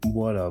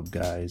What up,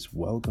 guys?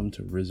 Welcome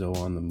to Rizzo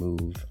on the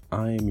Move.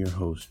 I am your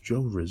host, Joe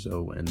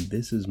Rizzo, and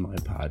this is my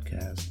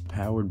podcast,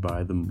 powered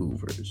by The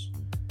Movers.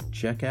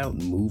 Check out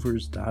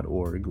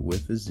movers.org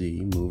with a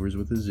Z, movers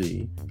with a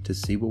Z, to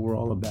see what we're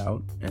all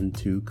about and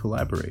to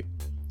collaborate.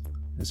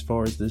 As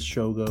far as this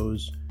show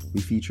goes,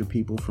 we feature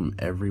people from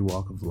every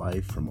walk of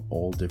life from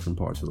all different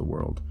parts of the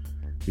world.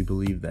 We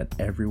believe that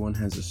everyone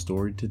has a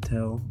story to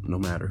tell, no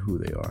matter who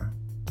they are.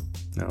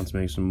 Now let's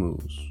make some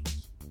moves.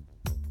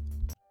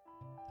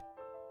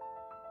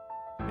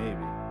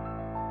 Maybe.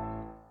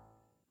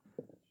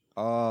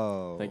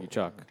 Oh. Thank you,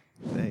 Chuck.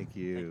 Thank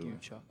you. Thank you,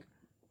 Chuck.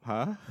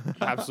 Huh?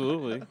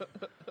 Absolutely.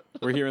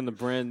 We're here in the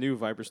brand new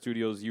Viper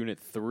Studios Unit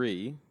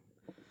 3.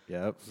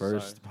 Yep.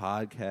 First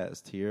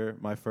podcast here.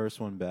 My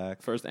first one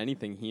back. First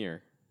anything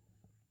here.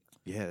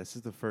 Yeah, this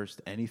is the first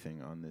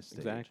anything on this stage.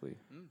 Exactly.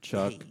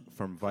 Chuck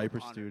from Viper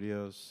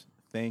Studios,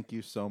 thank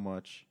you so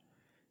much.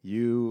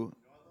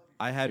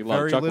 I had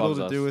very little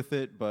to do with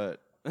it,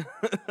 but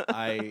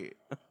I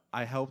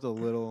helped a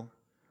little.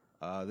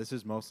 This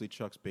is mostly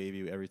Chuck's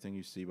baby, everything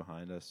you see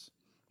behind us.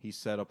 He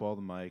set up all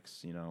the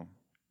mics,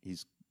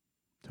 he's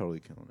totally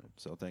killing it.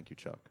 So thank you,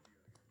 Chuck.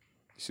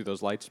 You see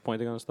those lights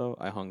pointing on us, though?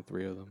 I hung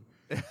 3 of them.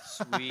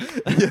 Sweet.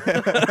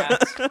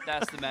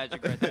 That's the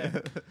magic right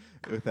there.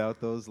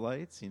 Without those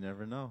lights, you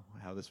never know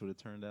how this would have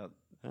turned out.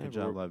 Good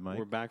job, Live Mike.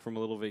 We're back from a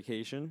little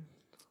vacation.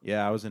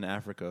 Yeah, I was in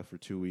Africa for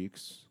 2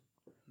 weeks,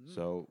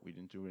 so we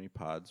didn't do any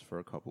pods for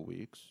a couple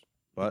weeks.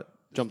 But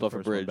Jumped off a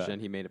bridge,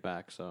 and he made it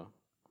back, so.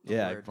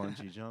 Yeah, I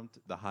bungee jumped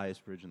the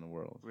highest bridge in the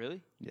world.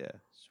 Really? Yeah.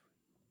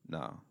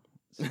 No.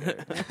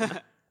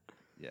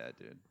 Yeah,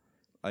 dude.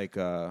 Like,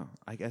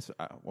 I guess,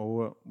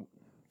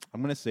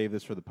 I'm going to save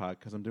this for the pod,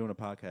 because I'm doing a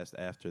podcast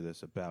after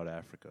this about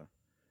Africa.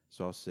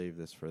 So I'll save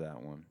this for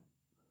that one.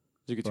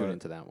 You could tune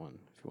into that one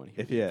if you want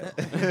to If hear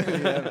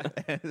you have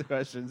any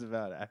questions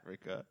about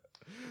Africa.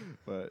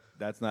 But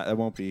that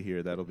won't be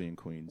here. That'll be in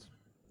Queens.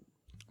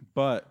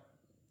 But,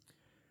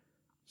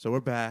 so we're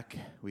back.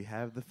 We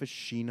have the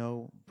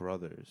Foschino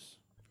Brothers.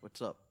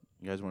 What's up?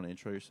 You guys want to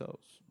intro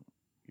yourselves?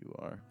 You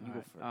are. You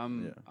go first.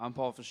 I'm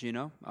Paul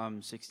Foschino.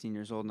 I'm 16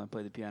 years old, and I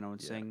play the piano and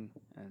sing,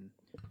 and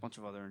a bunch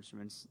of other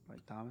instruments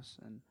like Thomas.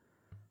 And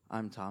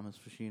I'm Thomas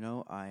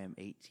Foschino. I am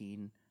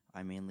 18.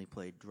 I mainly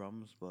play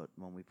drums, but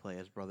when we play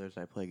as brothers,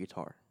 I play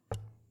guitar.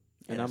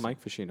 And I'm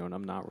Mike Foschino, and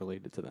I'm not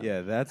related to them.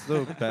 Yeah, that's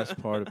the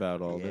best part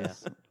about all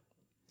this.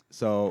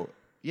 So,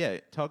 yeah,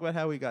 talk about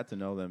how we got to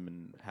know them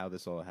and how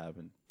this all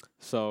happened.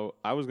 So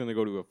I was going to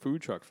go to a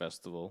food truck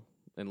festival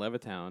in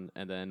Levittown,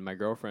 and then my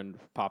girlfriend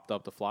popped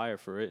up the flyer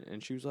for it,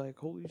 and she was like,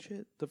 holy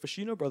shit, the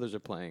Foschino Brothers are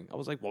playing. I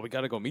was like, well, we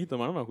got to go meet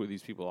them. I don't know who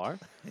these people are.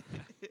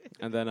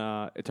 And then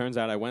it turns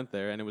out I went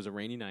there, and it was a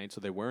rainy night, so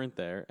they weren't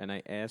there, and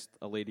I asked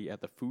a lady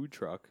at the food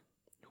truck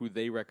who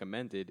they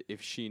recommended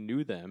if she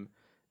knew them,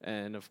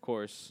 and, of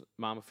course,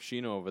 Mama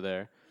Foschino over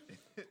there,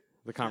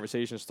 the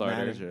conversation started.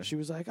 Manager. She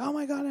was like, oh,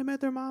 my God, I met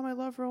their mom. I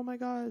love her. Oh, my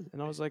God.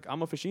 And I was like,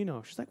 I'm a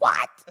Foschino. She's like,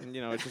 what? And,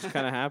 it just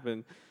kind of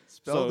happened.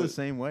 Spelled the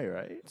same way,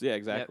 right? Yeah,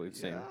 exactly.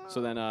 Same. Yeah.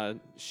 So then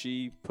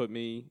she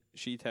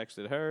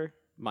texted her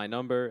my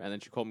number, and then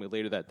she called me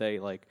later that day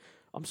like,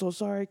 I'm so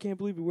sorry. I can't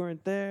believe we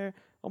weren't there.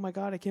 Oh, my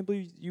God, I can't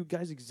believe you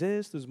guys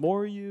exist. There's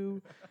more of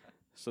you.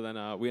 So then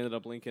we ended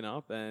up linking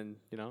up, and,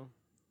 now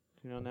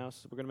we're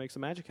going to make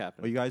some magic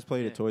happen. Well, you guys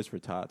played at Toys for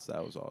Tots.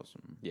 That was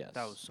awesome. Yes.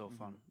 that was so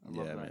fun. I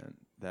love that. Man.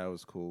 That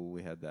was cool.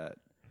 We had that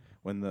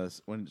when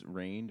it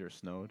rained or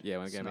snowed. Yeah,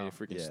 when it made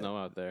freaking snow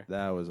out there.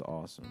 That was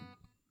awesome.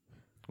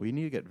 We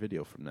need to get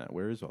video from that.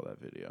 Where is all that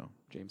video?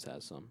 James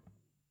has some.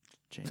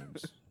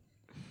 James.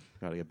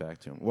 Got to get back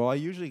to him. Well, I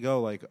usually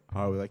go like,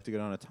 we like to get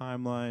on a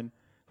timeline.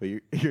 But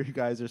you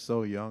guys are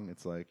so young,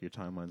 it's like your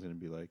timeline's going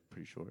to be like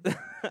pretty short.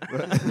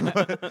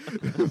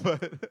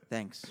 but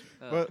Thanks.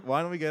 But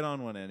why don't we get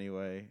on one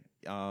anyway?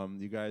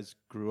 You guys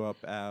grew up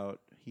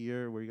out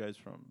here. Where are you guys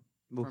from?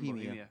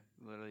 Bohemia.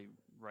 Literally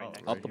right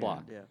next up the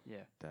block. Yeah.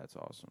 That's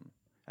awesome.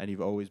 And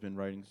you've always been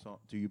writing songs.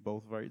 Do you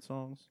both write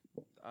songs?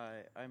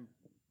 I'm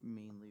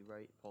mainly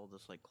write all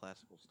this like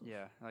classical stuff.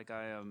 Yeah, like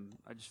I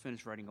just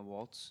finished writing a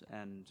waltz,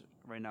 and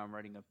right now I'm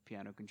writing a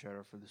piano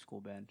concerto for the school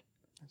band.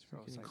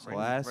 That's freaking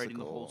classical. Writing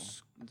the whole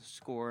the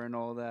score and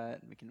all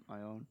that, making it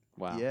my own.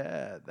 Wow.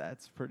 Yeah,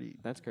 that's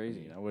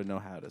crazy. I wouldn't know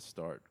how to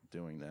start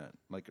doing that.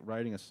 Like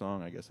writing a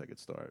song, I guess I could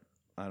start.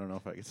 I don't know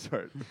if I could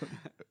start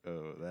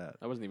that.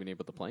 I wasn't even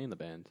able to play in the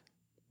band,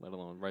 let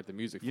alone write the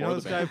music You for know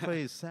the this band. guy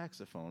plays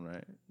saxophone,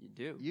 right? You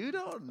do. You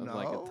don't know.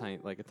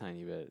 Like a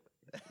tiny bit.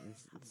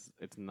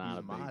 It's not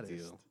a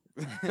He's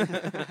big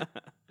deal.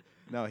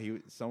 No,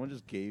 someone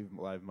just gave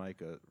Live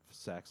Mike a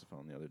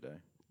saxophone the other day.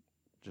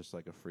 Just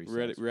like a free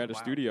We're at a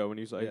studio, and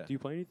he's like, Yeah. do you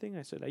play anything?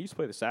 I said, I used to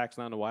play the sax,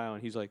 not in a while.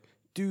 And he's like,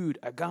 dude,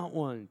 I got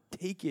one.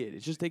 Take it.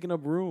 It's just taking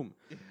up room.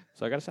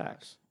 So I got a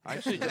sax. I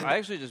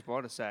actually just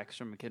bought a sax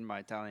from a kid in my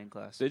Italian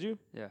class. Did you?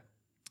 Yeah.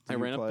 Do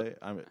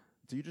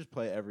you just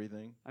play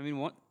everything? I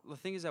mean, the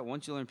thing is that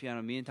once you learn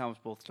piano, me and Thomas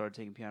both started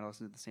taking piano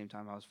lessons at the same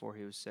time. I was 4,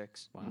 he was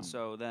 6. Wow. And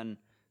so then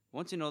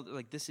once you know,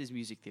 like, this is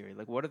music theory.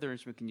 Like, what other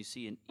instrument can you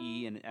see an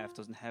E and an F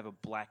doesn't have a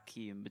black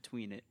key in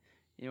between it?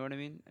 You know what I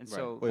mean? And Right.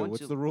 so Wait, once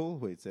what's the rule?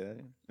 Wait, say that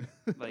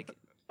again. like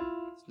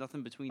it's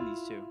nothing between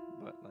these two,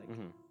 but like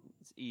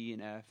it's E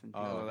and F, and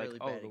people are like, Really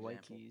oh, bad the white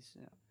example. keys.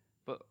 Yeah.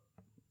 But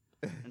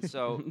and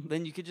so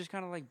then you could just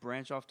kind of like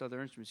branch off to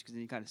other instruments because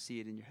then you kind of see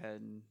it in your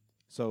head and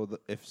So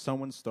if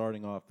someone's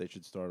starting off, they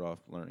should start off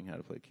learning how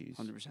to play keys,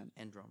 100%.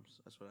 And drums.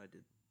 That's what I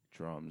did.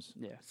 drums.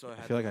 Yeah. So I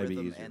had feel the like I'd be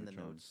rhythm easier and with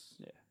the drums.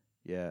 notes.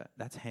 Yeah,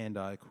 that's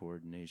hand-eye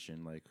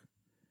coordination. Like,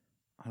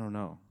 I don't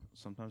know.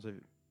 Sometimes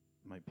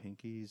my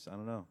pinkies. I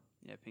don't know.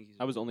 Yeah, pinkies.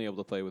 I was only able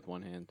to play with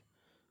one hand.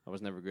 I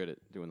was never good at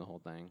doing the whole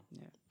thing.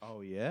 Yeah.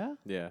 Oh yeah,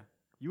 Yeah.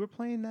 you were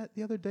playing that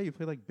the other day. You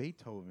played like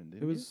Beethoven,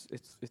 didn't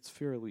It's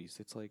Fear Elise.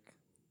 It's like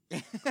What,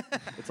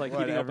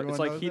 heating up. everyone It's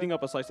like knows heating that?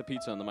 up a slice of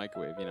pizza in the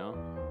microwave. You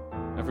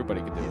know,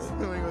 everybody could do He's it.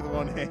 doing with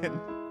one hand.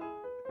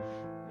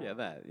 Yeah,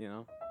 that. You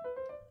know,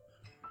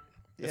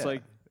 Yeah. it's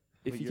like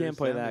if But you you're can't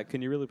play sounding- that,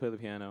 can you really play the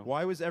piano?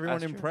 Why was everyone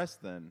That's true.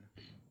 impressed then?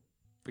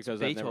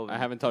 Because Beethoven. I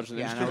haven't touched an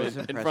Piano is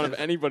instrument in front of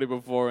impressive. anybody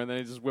before, and then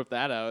I just whipped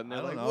that out, and I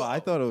they're don't like, know. I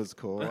 "Whoa." thought it was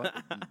cool.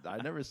 I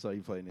never saw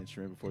you play an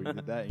instrument before you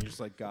did that, and you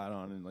just like got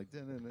on and like.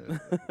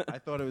 I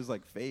thought it was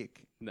like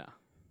fake. No.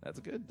 That's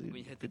good, dude. When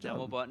you hit the Good demo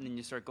job. button and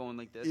you start going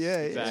like this.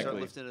 Yeah, you start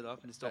exactly. lifting it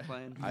up and it's still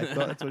playing. I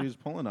thought that's what he was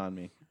pulling on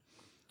me.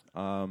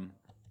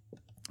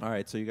 All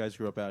right, so you guys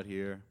grew up out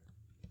here,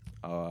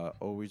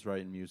 always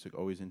writing music,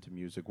 always into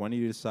music. When did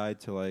you decide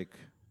to like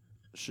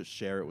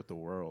share it with the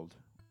world?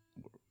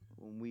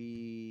 When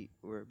we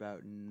were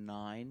about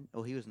 9,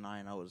 he was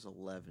 9, I was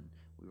 11.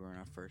 We were in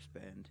our first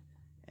band,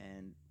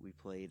 and we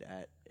played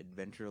at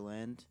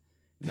Adventureland.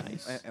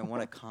 Nice. And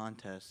won a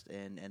contest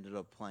and ended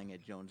up playing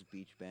at Jones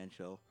Beach Band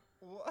Show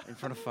in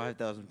front of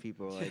 5,000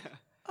 people. We're like,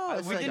 Oh,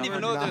 we like didn't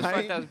even number know there was 9.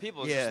 5,000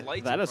 people. It's Yeah. just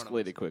lights That in front of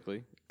escalated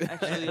quickly. us.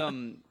 Actually,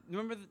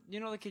 remember you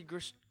know the kid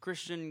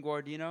Christian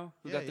Guardino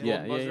who got the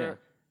yeah. gold Yeah, buzzer? yeah.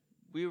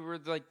 We were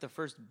like the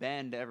first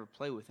band to ever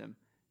play with him.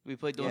 We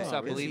played Don't Yeah,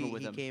 Stop because Believing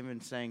with he him. came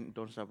and sang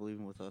Don't Stop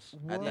Believing with us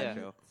at What? that Yeah.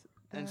 show.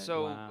 And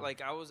so, Wow.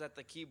 like, I was at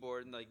the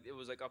keyboard, and like it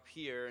was like up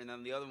here, and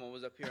then the other one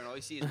was up here, and all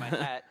you see is my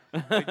hat,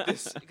 like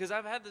this, because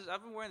I've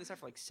been wearing this hat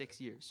for like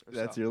 6 years. Or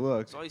That's so. your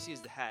look. So all you see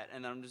is the hat,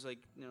 and then I'm just like,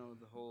 you know,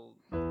 the whole.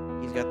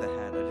 He's got the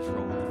hat. I just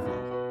roll with the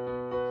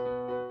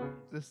flow.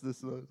 This.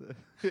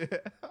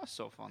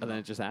 So fun. And then though.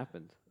 it just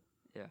happened.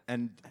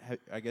 And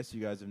I guess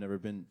you guys have never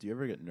been. Do you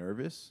ever get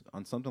nervous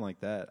on something like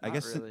that? I Not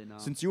guess really, no.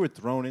 since you were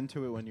thrown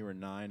into it when you were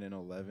 9 and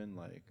 11,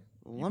 like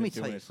Well, you've let been me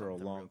tell doing you it for a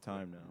something long real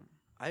time quick. now.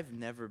 I've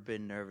never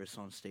been nervous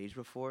on stage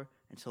before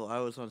until I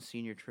was on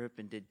senior trip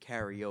and did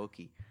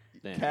karaoke.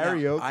 Damn.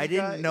 Karaoke. I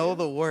didn't guy? know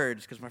the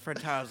words because my friend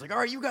Tyler was like, "All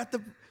right, you got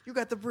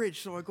the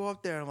bridge." So I go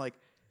up there and I'm like,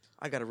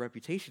 "I got a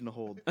reputation to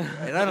hold,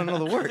 and I don't know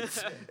the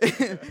words."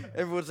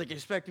 Everyone's like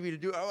expecting me to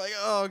do it. I'm like,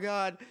 "Oh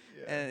God,"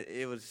 and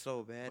it was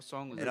so bad. What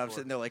song was and it I'm for?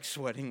 sitting there like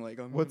sweating, like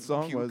I'm What gonna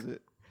song puke. was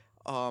it?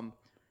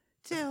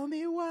 Tell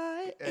me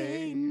why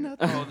ain't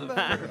nothing. Oh, the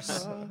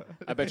verse.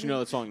 I bet you know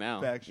the song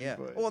now. Backstreet Yeah.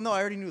 Boys. Well, no,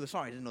 I already knew the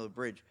song. I didn't know the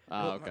bridge.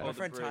 Oh, Well, okay. My Oh, the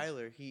friend bridge.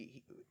 Tyler,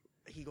 he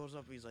goes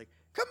up and he's like,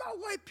 "Come on,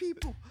 white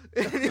people!"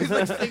 and he's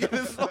like singing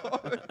the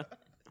song.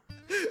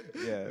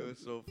 Yeah. It was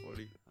so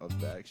funny. Of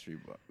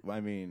Backstreet Boys. I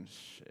mean,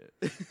 shit.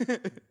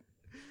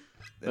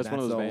 That's one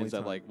of the those only bands that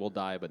time- like will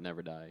die but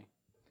never die.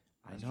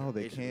 I know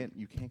they Basically. can't.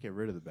 You can't get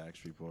rid of the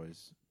Backstreet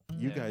Boys.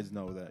 You Yeah. guys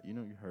know that. You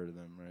know you heard of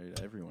them, right?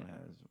 Everyone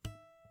has.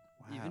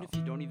 Wow. Even if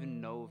you don't even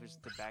know if it's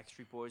the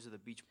Backstreet Boys or the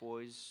Beach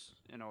Boys,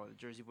 you know, or the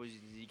Jersey Boys,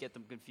 you get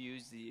them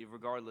confused.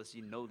 Regardless,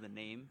 you know the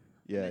name.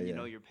 Yeah, And then yeah. you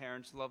know your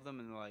parents love them,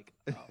 and they're like,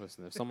 oh,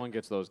 Listen, if someone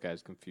gets those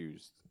guys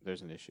confused,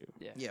 there's an issue.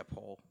 yeah. Yeah,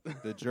 Paul.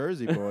 The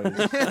Jersey Boys.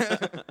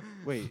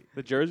 Wait,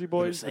 The Jersey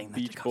Boys, the saying that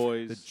to Beach cover.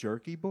 Boys, the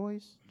Jerky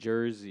Boys?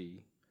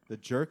 Jersey. The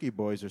Jerky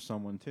Boys are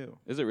someone too.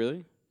 Is it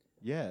really?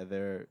 Yeah,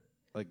 they're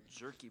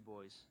Jerky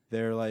Boys.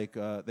 they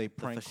The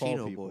prank call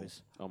Foschino people.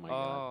 Boys. Oh my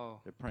god, Oh,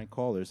 They're prank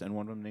callers, and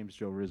one of them name's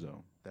Joe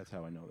Rizzo. That's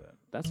how I know that.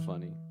 that's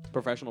funny.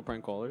 Professional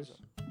prank callers.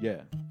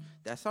 Yeah,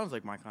 That sounds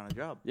like my kind of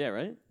job. Yeah,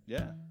 right.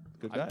 yeah,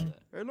 good I- guy.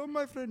 Hello,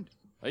 my friend.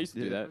 I used to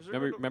do Yeah. that.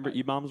 Remember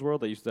E-Bombs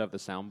World? They used to have the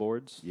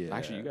soundboards. Yeah.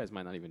 Actually, you guys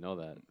might not even know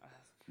that.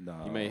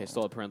 No, You may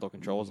still have parental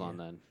controls on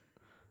then.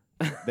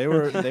 They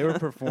were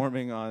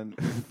performing on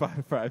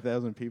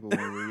 5,000 people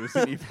when we were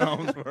using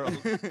E-Bombs World.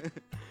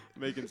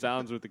 Making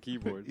sounds with the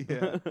keyboard.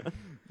 Yeah.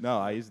 No,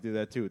 I used to do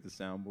that too with the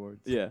soundboards.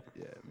 Yeah.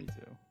 Yeah, me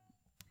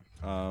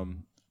too.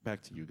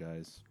 Back to you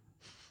guys.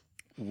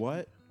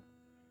 What?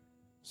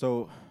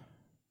 So,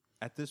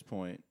 at this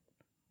point,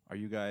 are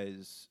you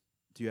guys?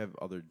 Do you have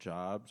other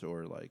jobs,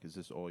 or like, is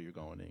this all you're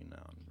going in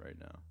on right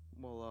now?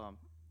 Well,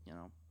 you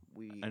know,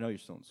 I know you're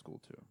still in school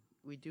too.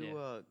 we do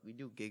Yeah. we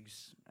do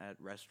gigs at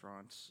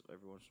restaurants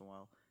every once in a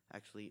while.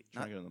 Actually,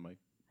 Trying to get on the mic.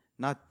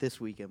 not this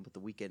weekend, but the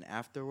weekend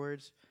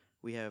afterwards.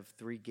 We have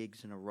 3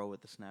 gigs in a row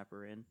at the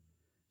Snapper Inn,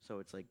 so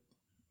it's like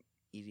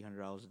easy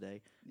 $100 a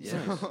day.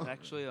 Yeah. So-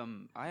 actually,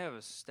 I have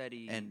a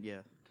steady and yeah,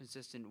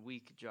 consistent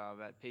week job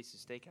at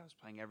Pace's Steakhouse,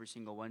 playing every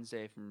single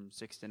Wednesday from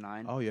 6 to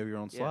 9. Oh, you have your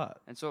own Yeah.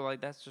 slot. And so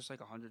like that's just like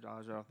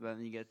 $100 right off the bat,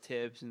 and you get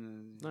tips, and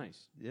then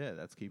Nice. Yeah,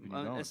 that's keeping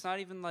you going. it's not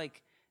even.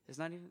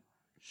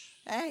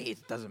 hey,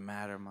 it doesn't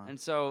matter, man. And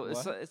so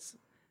What? it's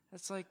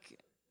That's like,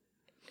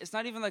 it's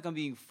not even like I'm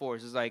being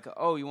forced. It's like,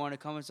 oh, you want to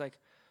come? It's like,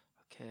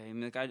 okay. I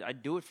mean, like I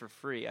do it for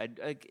free.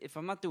 If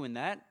I'm not doing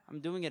that, I'm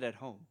doing it at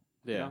home.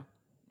 Yeah. You know?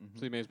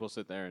 So you may as well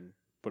sit there and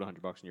put $100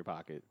 in your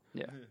pocket.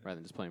 Yeah. Rather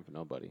than just playing for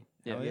nobody.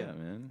 Yeah,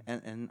 man.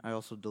 And I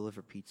also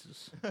deliver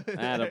pizzas.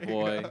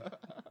 Attaboy.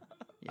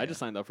 Yeah. I just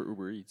signed up for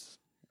Uber Eats.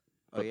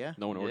 Oh, yeah?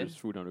 No one You orders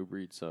did? food on Uber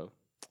Eats, so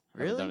I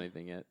Really? haven't done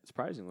anything yet.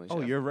 Surprisingly.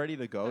 Oh, you're ready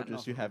to go, Not just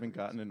enough you of haven't Uber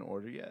gotten an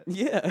order yet?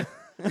 Yeah.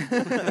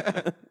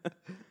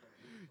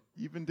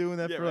 You've been doing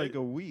that Yeah, for right. like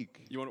a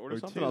week. You want to order or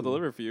something? two. I'll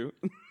deliver for you.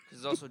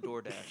 There's also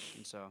DoorDash,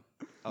 and so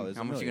Oh, there's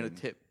How a much you million.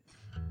 gonna tip?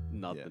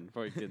 Nothing.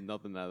 Probably get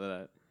nothing out of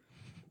that.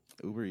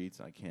 Uber Eats,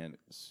 I can't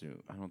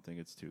assume. I don't think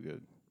it's too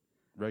good.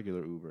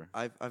 Regular Uber.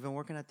 I've been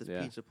working at this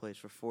Yeah. pizza place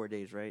for 4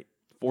 days, right?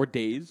 4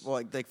 days?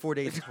 Well, like 4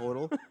 days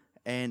total.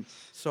 And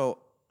so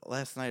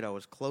last night I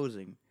was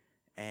closing,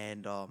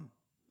 and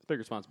It's a big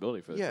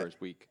responsibility for the Yeah. first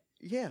week.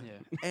 yeah,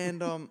 yeah. and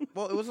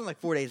well, it wasn't like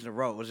 4 days in a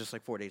row. It was just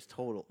like 4 days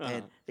total. Uh-huh.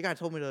 And the guy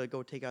told me to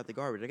go take out the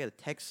garbage. I got a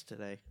text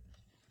today.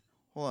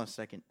 Hold on a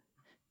second.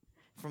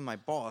 From my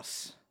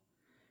boss,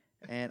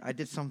 and I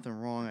did something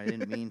wrong. I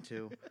didn't mean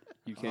to.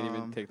 You can't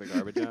even take the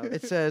garbage out?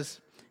 It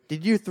says,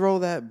 "Did you throw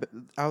that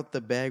out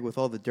the bag with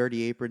all the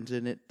dirty aprons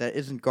in it? That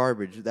isn't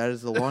garbage. That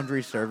is the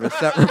laundry service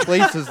that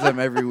replaces them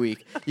every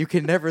week. You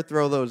can never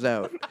throw those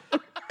out."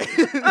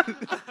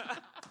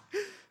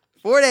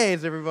 4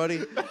 days, everybody.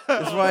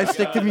 That's why I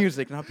stick to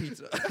music, not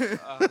pizza.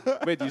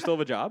 Wait, do you still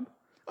have a job?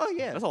 Oh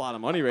yeah. That's a lot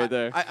of money right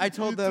there. I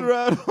told them Threw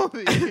out all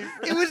the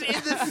it was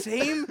in the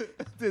same.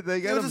 Did they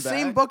It get was them the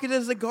same back? bucket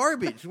as the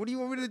garbage. What do you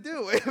want me to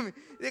do? I mean,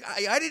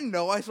 I didn't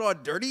know. I saw a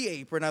dirty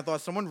apron. I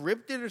thought someone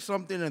ripped it or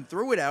something and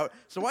threw it out.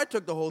 So I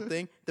took the whole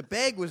thing. The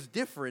bag was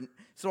different.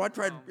 So I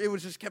tried. It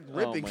was just kept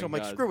ripping. my So I'm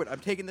like, God. screw it. I'm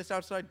taking this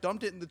outside.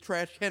 Dumped it in the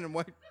trash can and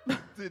went.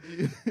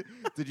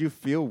 Did you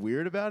feel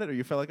weird about it, or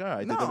you felt like, all right,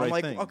 I No, did the right I'm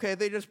like, thing? okay,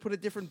 they just put a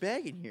different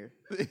bag in here.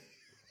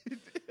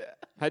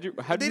 How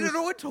They didn't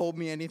know it told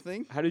me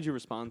anything. How did you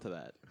respond to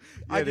that?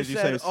 I did just you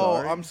said, say "Oh,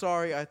 sorry? I'm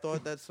sorry. I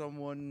thought that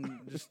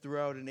someone just threw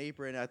out an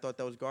apron. I thought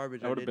that was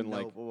garbage. I I would have didn't been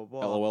know." like, Blah,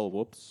 blah, blah. LOL,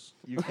 whoops.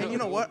 And you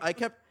know what?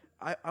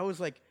 I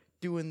was like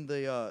doing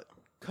the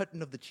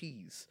cutting of the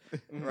cheese,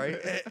 right?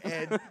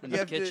 And In you the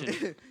have kitchen.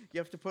 to you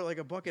have to put like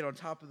a bucket on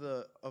top of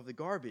the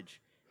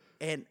garbage.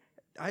 And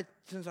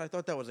since I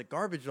thought that was a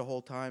garbage the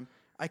whole time,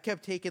 I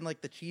kept taking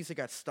like the cheese that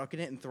got stuck in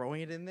it and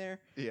throwing it in there.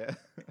 Yeah.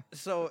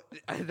 So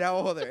now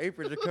all their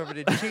aprons are covered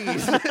in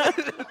cheese.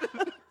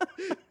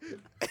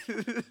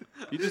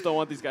 You just don't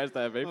want these guys to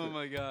have aprons. Oh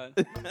my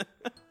god.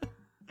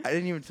 I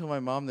didn't even tell my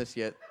mom this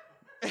yet.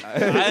 I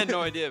had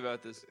no idea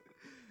about this.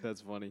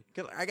 That's funny.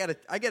 'Cause I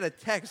got a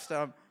text.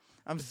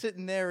 I'm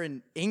sitting there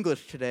in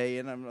English today,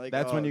 and I'm like,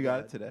 That's oh, when you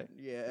got God. it today?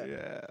 Yeah.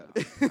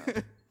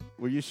 Yeah.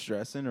 Were you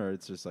stressing, or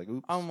it's just like,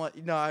 oops? I'm like,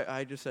 no,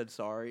 I just said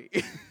sorry.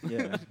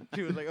 Yeah.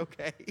 She was like,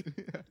 okay.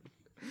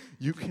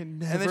 You can And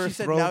never then she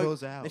said, throw now,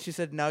 those out. and she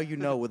said, now you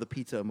know, with a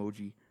pizza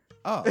emoji.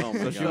 oh, Oh my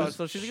so God. she was,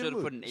 So she's a Should good have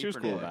mood. put an She was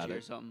apron cool emoji about or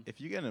it. something. if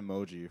you get an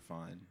emoji, you're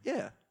fine.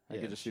 Yeah. I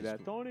Yeah, could just see she's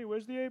that. cool. Tony,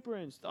 where's the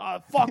aprons? Ah,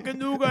 fucking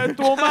new guy,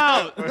 throw them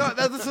out. No,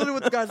 that's literally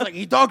what the guy's like.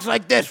 He talks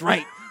like this,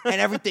 right? And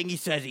everything he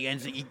says, he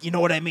ends it. You know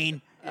what I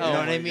mean? You Oh know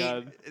what my I mean?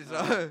 God.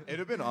 So, It'd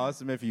have been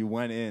awesome if you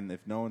went in,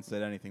 if no one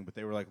said anything, but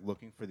they were like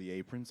looking for the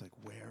aprons. Like,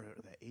 where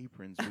are the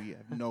aprons? We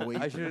have no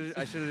aprons.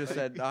 I should have just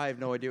said, I have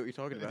no idea what you're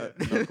talking about.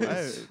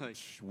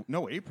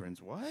 No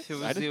aprons. What? It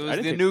was, I didn't- it I was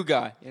didn't the think- new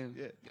guy.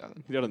 Yeah.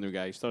 The other new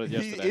guy. He started He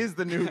yesterday. is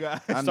the new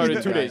guy. I'm started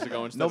the 2 guy. days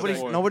ago instead of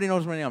 4. Nobody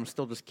knows my name. I'm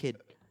still just kid.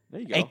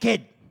 There you go. Hey,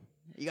 kid,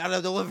 you got a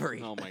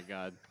delivery. Oh my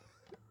God.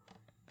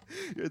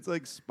 It's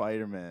like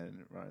Spider-Man.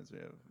 It reminds me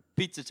of.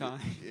 Pizza time.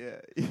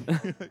 Yeah.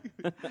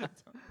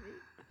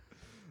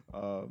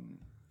 All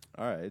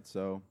right.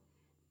 So,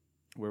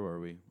 where were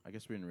we? I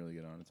guess we didn't really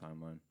get on a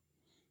timeline.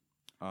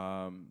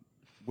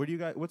 What do you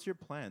guys? What's your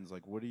plans?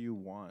 Like, what do you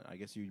want? I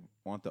guess you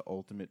want the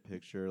ultimate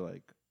picture,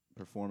 like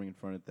performing in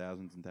front of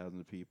thousands and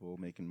thousands of people,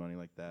 making money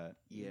like that.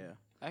 Yeah.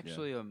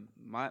 Actually,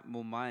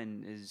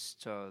 mine is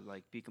to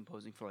like be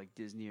composing for like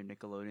Disney or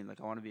Nickelodeon.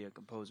 Like I want to be a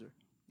composer.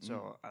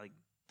 So I like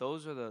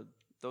those are the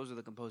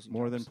composing.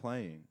 More than jobs.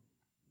 playing.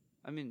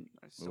 I mean,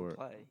 I still Or-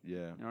 play. Yeah.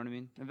 You know what I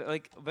mean?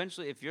 Like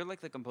eventually, if you're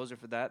like the composer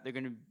for that,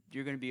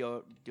 you're gonna be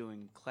out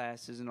doing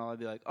classes and all. I'd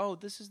be like, oh,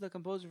 this is the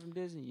composer from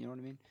Disney. You know what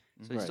I mean?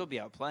 So Right. you'd still be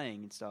out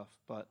playing and stuff.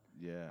 But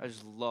Yeah. I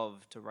just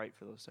love to write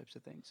for those types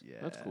of things. Yeah.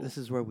 That's cool. This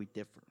is where we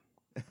differ.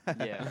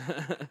 Yeah.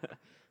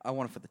 I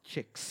want it for the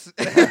chicks.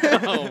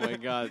 Oh my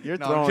God. You're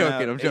No, throwing I'm joking.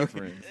 out I'm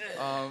joking.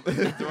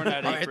 aprons. Throwing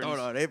out All right, aprons. throwing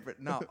out apron.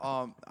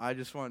 No, I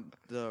just want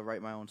to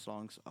write my own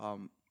songs.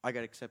 I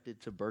got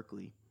accepted to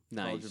Berkeley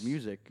College of Nice.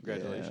 Music.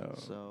 Congratulations.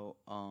 Yeah. So,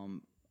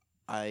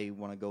 I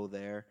want to go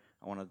there.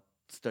 I want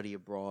to study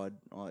abroad,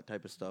 all that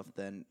type of stuff.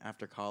 Then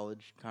after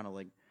college, kind of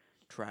like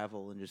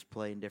travel and just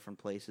play in different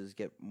places,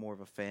 get more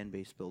of a fan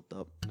base built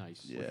up,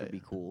 Nice. which Yeah. would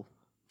be cool.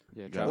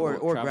 Yeah. Or travel while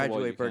you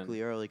graduate can.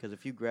 Berkeley early, because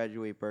if you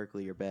graduate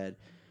Berkeley, you're bad.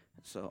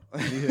 So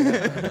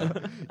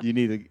You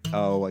need to.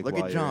 Oh, like Look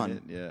at while you're in John.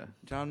 it, Yeah.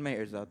 John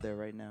Mayer's out there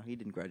right now. He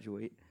didn't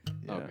graduate.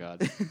 Oh Yeah.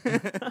 God.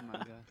 Oh my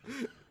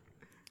god.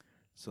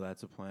 So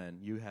that's a plan.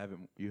 You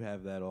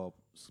have that all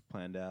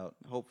planned out,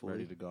 Hopefully.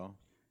 ready to go.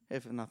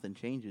 If nothing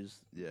changes.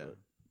 Yeah.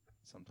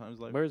 Sometimes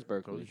life Where's goes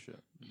Berkeley? to shit.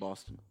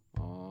 Boston.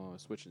 Oh,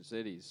 switching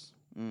cities.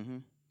 Mm-hmm.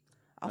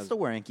 I'll still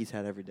wear Yankees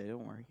hat every day.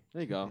 Don't worry.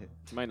 There you go.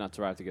 You might not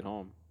survive to get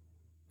home.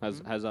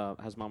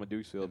 How's Mama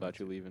Dukes feel about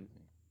you leaving?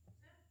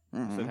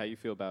 Mm-hmm. Said how you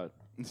feel about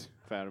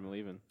Fatima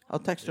leaving. I'll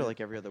text her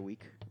like every other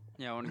week.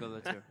 Yeah, I want to go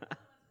there too.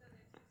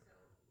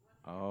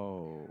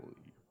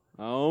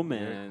 Oh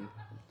man.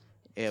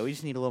 Yeah, we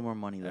just need a little more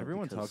money. Though,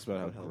 Everyone because talks about how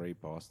that would help.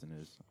 great Boston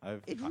is.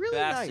 It's really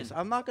Boston. nice.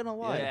 I'm not gonna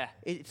lie. Yeah.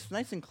 It's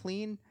nice and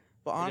clean,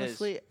 but It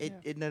honestly, is.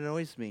 it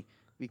annoys me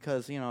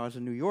because as a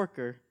New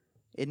Yorker,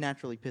 it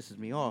naturally pisses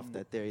me off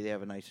that they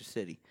have a nicer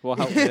city. Well,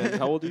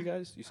 how old are you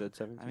guys? You said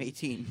 17. I'm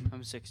 18.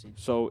 I'm 16.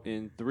 So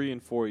in 3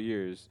 and 4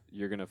 years,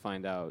 you're gonna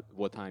find out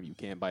what time you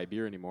can't buy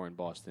beer anymore in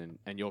Boston,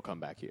 and you'll come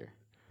back here.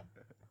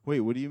 Wait,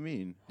 what do you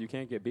mean? You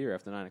can't get beer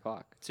after 9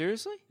 o'clock.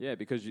 Seriously? Yeah,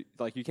 because you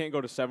can't go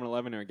to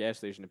 7-Eleven or a gas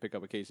station to pick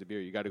up a case of beer.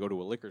 You got to go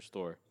to a liquor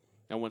store,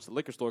 and once the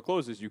liquor store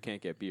closes, you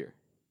can't get beer.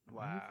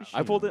 Wow.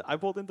 I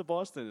pulled into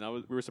Boston, and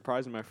we were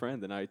surprising my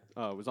friend, and I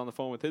was on the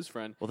phone with his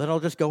friend. Well, then I'll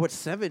just go at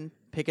 7,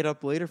 pick it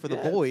up later for the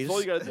boys. That's all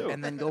you gotta do.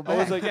 And then go I back.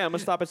 was like, yeah, I'm gonna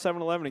stop at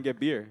 7-Eleven and get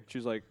beer. She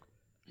was like,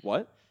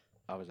 what?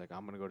 I was like,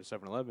 I'm gonna go to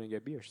 7-Eleven and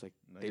get beer. She's like,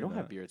 they you're don't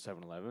have not. beer at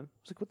 7-Eleven. I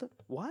was like, what the?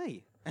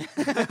 Why?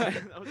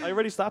 I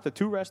already stopped at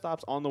 2 rest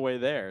stops on the way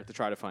there to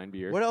try to find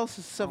beer. What else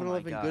is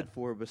 7-Eleven God. good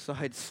for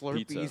besides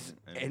Slurpees Pizza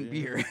and and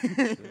beer?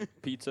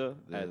 Pizza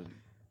at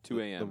 2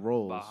 a.m. The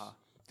rolls. Baja.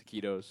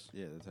 Taquitos.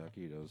 Yeah, the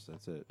taquitos.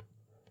 That's it.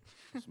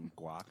 Some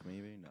guac,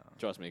 maybe? No.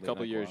 Trust me, a Late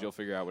couple night years guac. you'll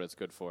figure out what it's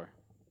good for.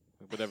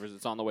 Whatever's,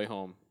 it's on the way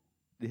home.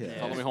 Yeah.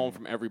 It's on the way home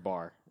from every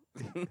bar.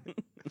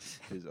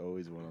 There's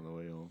always one on the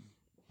way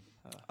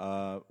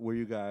home. Were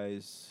you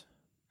guys...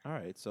 All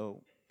right,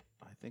 so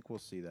I think we'll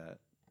see that.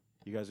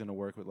 You guys going to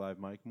work with Live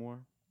Mike more?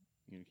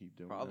 You going to keep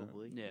doing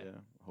Probably. that? Yeah.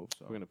 I hope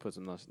so. We're gonna put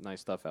some nice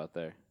stuff out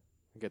there.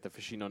 Get the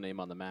Foschino name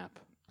on the map.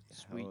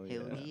 Sweet.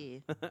 Hell Hell yeah.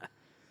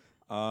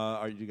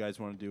 yeah. You guys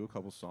want to do a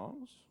couple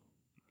songs?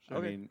 I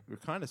Okay. mean, we're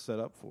kind of set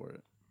up for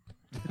it.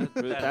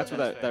 That's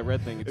what that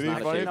red thing. It's It'd be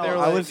not a funny shape. if they were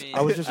I like- was mean-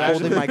 I was just Actually,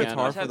 holding my yeah,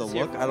 guitar just for have the to see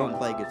if look. we I don't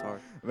want. play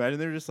guitar. Imagine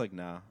they're just like,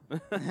 nah.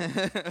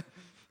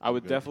 I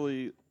would Good.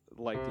 definitely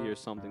like to hear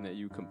something that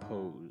you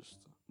composed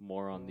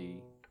more on the.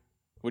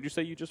 Would you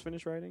say you just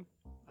finished writing?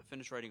 I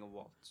finished writing a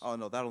waltz. Oh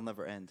no, that'll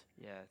never end.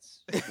 Yeah,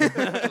 it's. I'll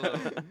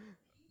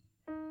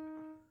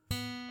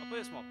play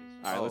a small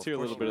piece. All right, let's hear a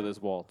little bit of this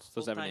waltz.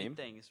 Does it have a Tiny name?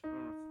 Thing. It's one of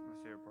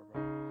my favorite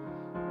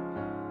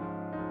part.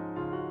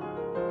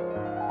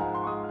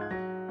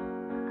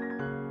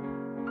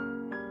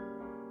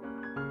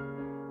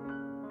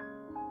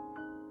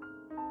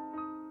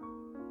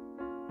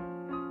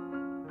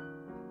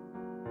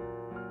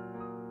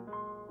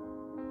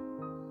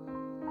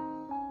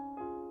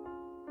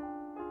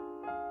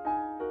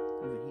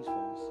 Even he's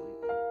falling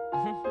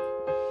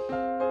asleep.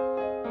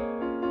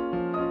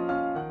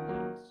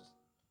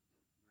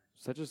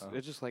 So that just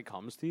it just like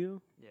comes to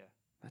you? Yeah.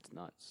 That's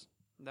nuts.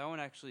 That one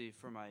actually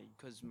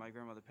because my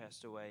grandmother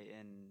passed away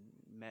in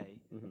May,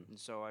 Mhm. and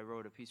so I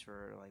wrote a piece for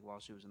her like while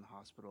she was in the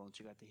hospital, and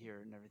she got to hear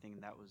it and everything,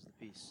 and that was the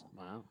piece.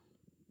 Wow,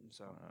 And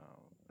so Wow,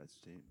 that's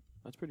deep.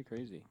 that's pretty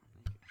crazy.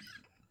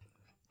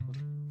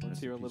 Rest Let's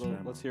hear a in peace, little.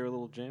 Grandma. Let's hear a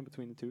little jam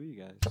between the two of you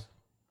guys.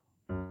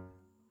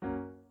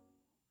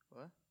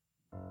 What?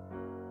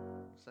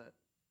 What's that?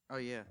 Oh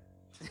yeah.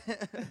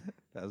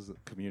 That was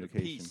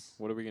communication. piece,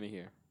 What are we gonna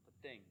hear?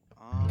 the thing.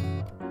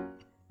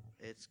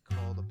 It's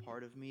called "A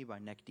Part of Me" by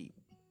Neck Deep.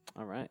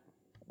 All right.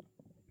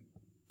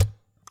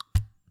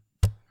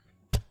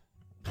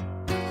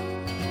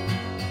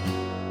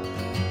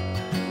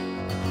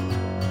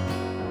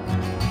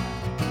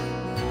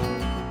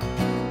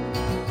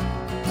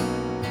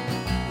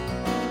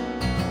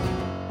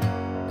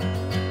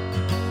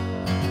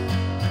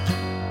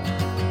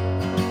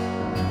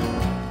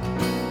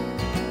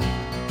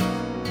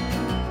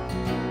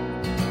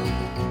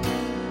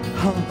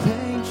 I'll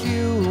paint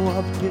you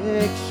a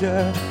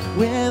picture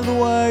with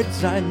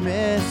words I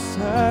miss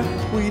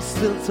her. We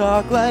still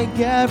talk like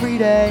every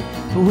day,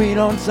 but we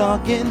don't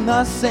talk in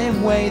the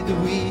same way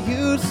that we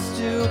used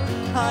to.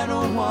 I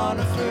don't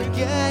wanna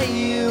forget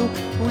you.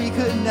 We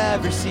could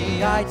never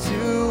see eye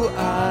to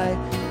eye,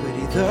 but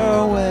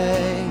either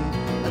way,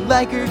 I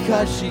like her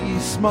 'cause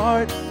she's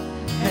smart,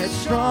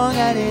 headstrong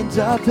and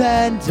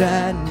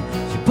independent.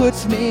 She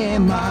puts me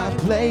in my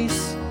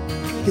place,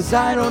 'cause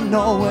I don't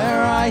know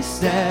where I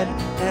stand.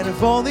 And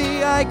if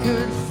only I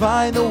could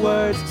find the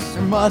words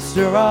or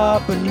muster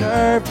up a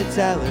nerve to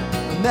tell her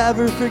I'll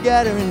never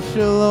forget her and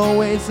she'll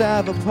always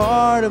have a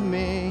part of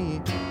me.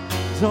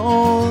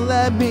 Don't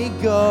let me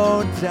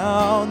go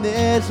down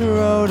this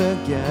road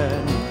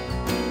again.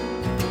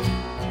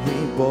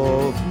 We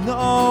both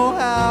know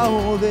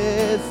how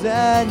this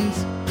ends,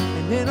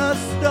 and in a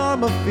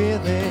storm of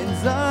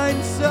feelings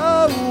I'm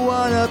so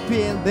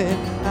unappealing.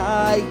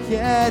 I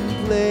can't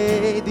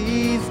play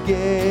these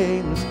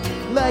games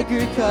like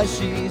her 'cause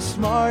she's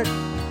smart,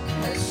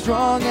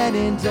 strong and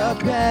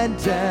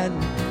independent.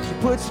 She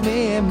puts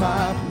me in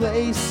my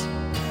place,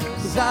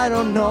 'cause 'cause I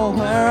don't know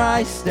where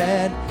I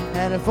stand.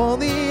 And if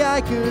only I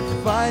could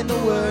find the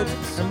words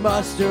and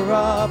muster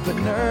up a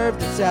nerve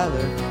to tell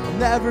her I'll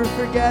never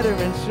forget her,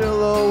 and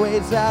she'll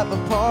always have a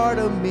part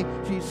of me.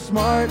 She's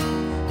smart,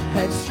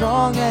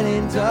 headstrong, and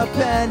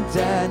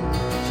independent.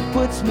 She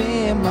puts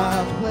me in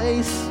my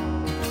place,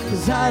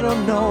 'cause I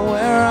don't know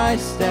where I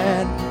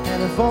stand.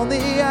 And if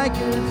only I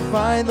could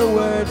find the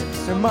words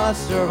to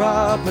muster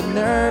up a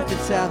nerve to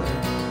tell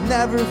her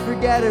never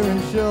forget her,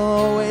 and she'll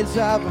always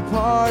have a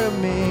part of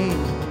me.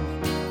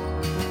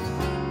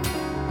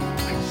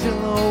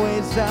 She'll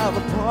always have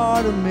a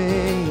part of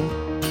me.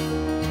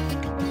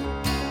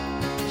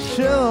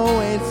 She'll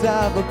always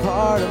have a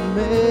part of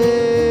me.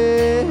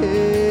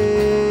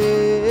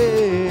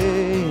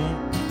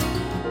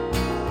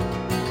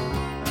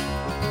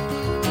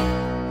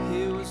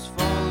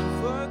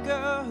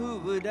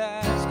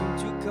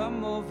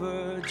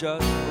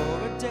 Just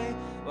for a day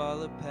while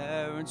the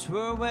parents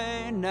were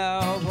away. Now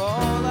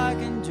all I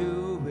can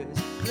do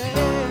is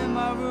lay in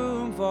my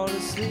room, fall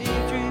asleep,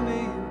 dream of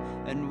you,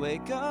 and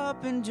wake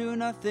up and do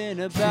nothing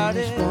about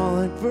it. She's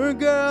falling for a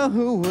girl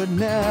who would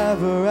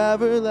never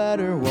ever let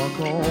her walk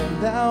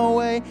home that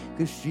way,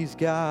 'cause she's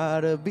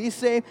gotta be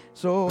safe.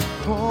 So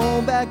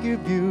hold back your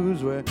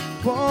views, we're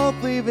both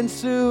leaving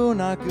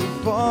soon. I could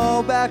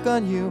fall back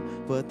on you,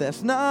 but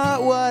that's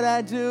not what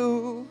I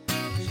do.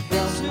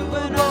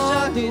 When I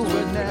shout these words,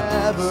 would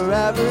never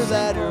ever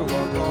let her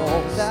walk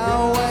home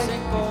that way.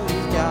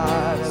 She's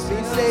gotta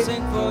be safe.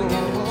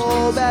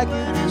 Hold back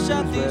your views,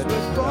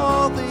 we're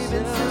both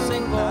leaving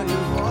soon. I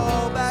could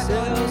fall back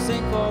on you,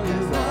 sing for you,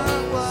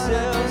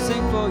 still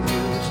sing for you.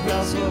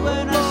 See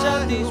when I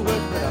shout these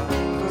words,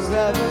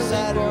 forever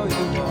let her walk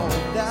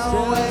home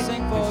that way.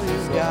 Sing for you,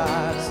 She's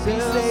gotta be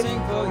safe.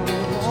 sing for you.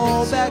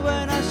 Hold back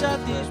when I shout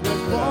these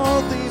words,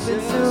 both leaving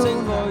still sing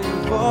soon. for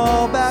you,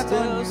 Fall back still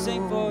on you.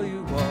 sing for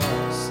you,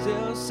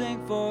 still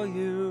sing for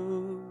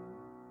you.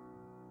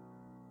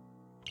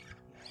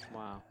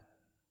 Wow.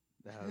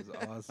 That was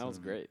awesome. That was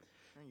great.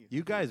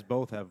 You guys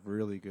both have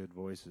really good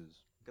voices.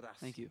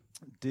 Thank you.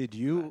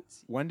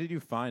 When did you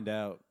find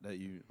out that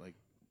you, like,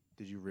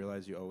 did you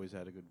realize you always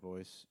had a good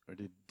voice? Or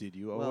did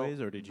you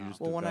always, or did you just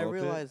Well, when I develop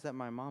it? realized that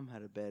my mom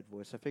had a bad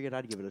voice, I figured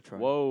I'd give it a try.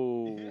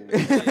 Whoa.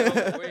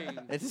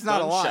 It's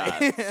not a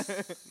lie.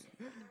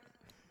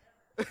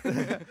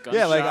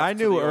 Yeah, like I Gunshots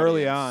to knew the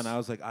early audience. on, I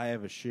was like, I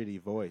have a shitty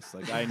voice.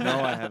 Like I know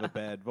I have a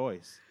bad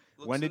voice.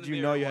 Looks When in did the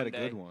you mirror know you one had a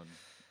day. good one?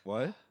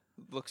 What?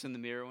 Looks in the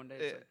mirror one day.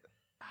 It's like,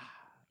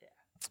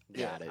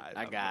 Got it.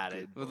 I got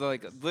it. But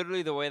like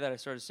literally the way that I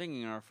started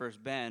singing in our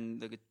first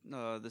band,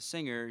 the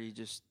singer, he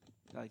just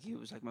like he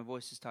was like, my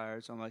voice is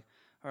tired, so I'm like,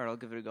 all right, I'll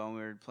give it a go. And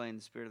we were playing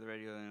the Spirit of the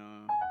Radio,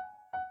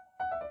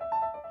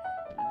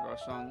 our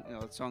song,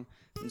 that song,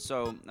 and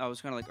so I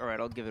was kind of like, all right,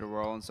 I'll give it a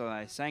whirl, and so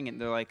I sang it,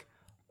 and they're like,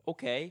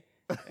 okay,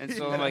 and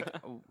so I'm like,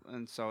 oh,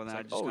 and so then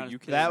I just kind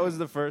of That was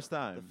the first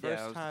time. The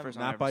first time, first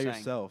time I Not ever by sang.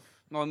 yourself.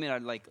 Well, I mean,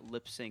 I'd like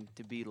lip sync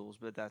to Beatles,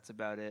 but that's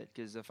about it.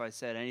 Because if I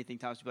said anything,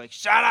 Thomas would be like,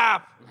 "Shut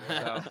up!"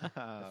 So,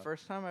 the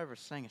first time I ever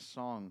sang a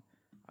song,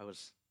 I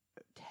was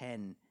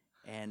 10,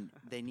 and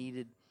they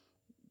needed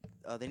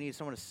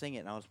someone to sing it,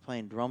 and I was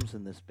playing drums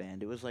in this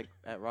band. It was like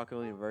at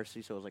Rockville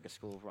University, so it was like a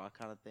School of Rock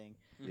kind of thing.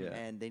 Yeah.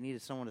 And they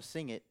needed someone to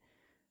sing it,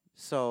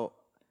 so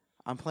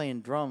I'm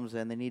playing drums,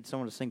 and they need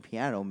someone to sing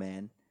Piano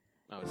Man.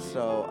 Oh,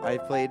 So I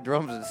played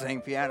drums and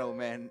sang Piano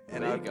Man.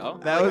 And There you go.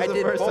 That was I the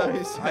did first both. time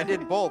you sang. I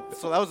did both.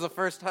 So that was the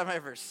first time I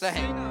ever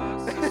sang.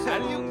 How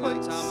do you play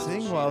Thomas?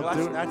 Sing while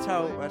doing. That's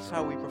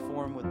how we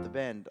perform with the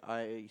band.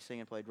 I sing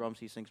and play drums.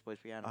 He sings, plays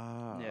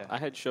piano. Yeah. I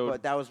had showed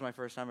But that was my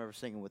first time ever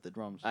singing with the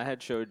drums. I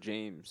had showed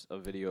James a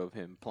video of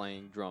him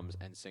playing drums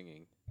and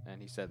singing,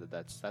 and he said that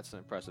that's an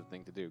impressive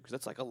thing to do because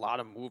that's like a lot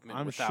of movement.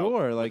 I'm without,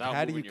 sure. Like, without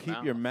how do you moving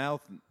keep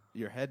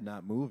your head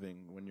not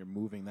moving when you're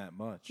moving that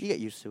much? You get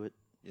used to it.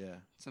 Yeah.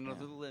 It's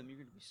another limb. You're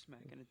gonna be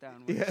smacking it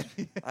down. Yeah.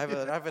 I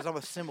have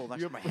a cymbal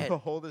next to my head.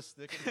 Hold a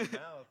stick in your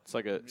mouth.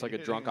 It's like a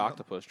drunk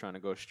octopus trying to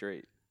go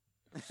straight.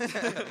 All over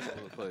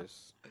the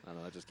place. I don't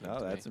know. That just came Oh,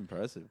 to that's me.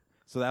 impressive.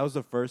 So that was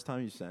the first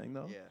time you sang,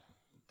 though? Yeah.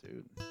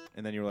 Dude.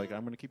 And then you were like,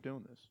 I'm going to keep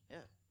doing this. Yeah.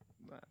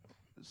 Wow.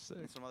 That's sick.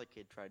 And some other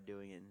kid tried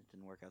doing it and it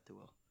didn't work out too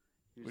well.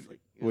 He was What- like,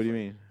 what do you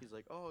mean? He's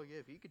like, oh yeah,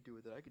 if he could do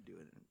it, then I could do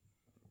it.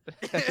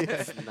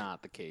 That's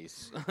not the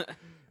case.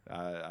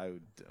 I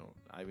don't.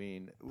 I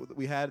mean,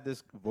 we had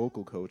this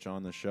vocal coach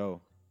on the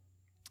show,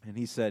 and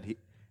he said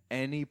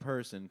any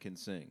person can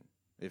sing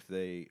if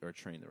they are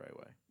trained the right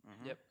way.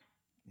 Yep.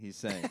 He's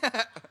saying.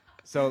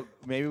 So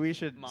maybe we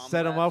should Mom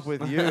set him up laughs.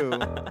 with you.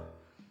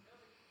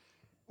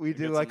 We get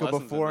do some like a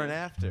lessons in before and there.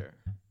 after.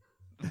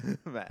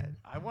 Man,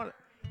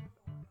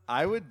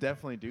 I would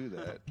definitely do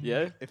that.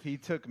 Yeah? If he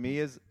took me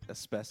as a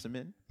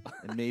specimen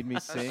and made me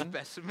sing.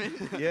 Specimen.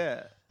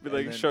 Yeah. Be And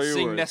like, then- show your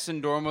Sing words.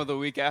 Nessendorma the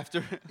week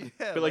after.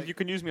 Yeah, Be like, you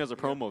can use me as a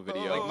promo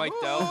video. Like Mike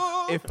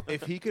Dell.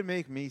 if he could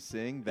make me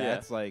sing, Yeah.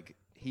 that's like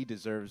he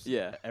deserves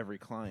Yeah. every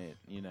client,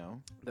 you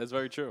know? That's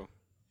very true.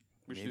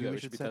 We should Maybe do that. we We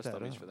should should be set test that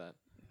dummies up. for that.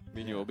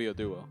 Me and you will be a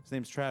duo. His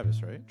name's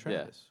Travis, right?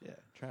 Travis. Yeah.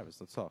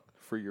 Travis, let's talk.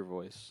 For your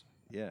voice.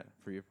 Yeah,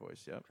 for your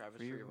voice, yep. Travis,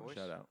 for your voice.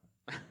 Shout out.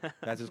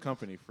 That's his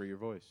company, Free Your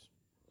Voice.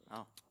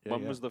 Oh. Yeah,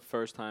 When was the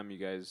first time you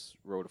guys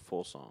wrote a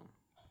full song?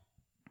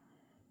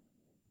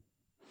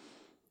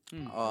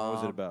 What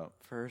was it about?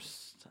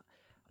 First,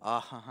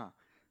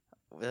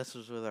 this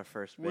was with our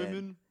first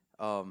Women.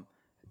 band.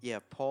 Yeah,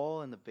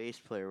 Paul and the bass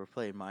player were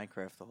playing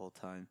Minecraft the whole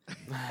time,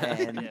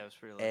 and Yeah, it was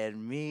pretty lit.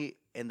 and me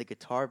and the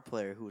guitar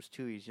player, who was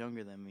 2 years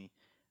younger than me,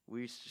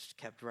 we just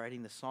kept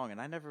writing the song. And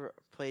I never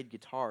played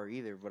guitar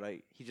either, but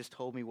he just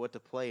told me what to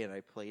play, and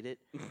I played it.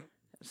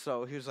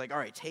 So he was like, "All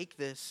right, take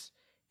this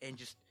and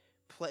just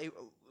play.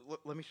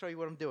 Let me show you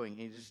what I'm doing."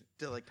 And he just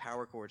did like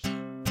power chords.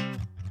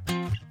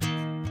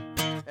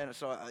 And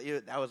so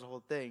that was the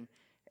whole thing.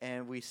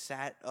 And we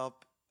sat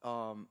up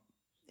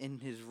in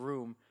his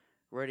room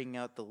writing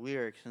out the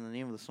lyrics, and the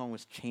name of the song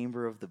was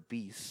Chamber of the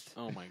Beast.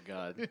 Oh, my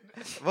God.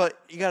 But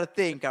you got to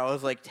think, I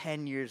was like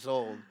 10 years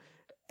old,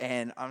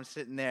 and I'm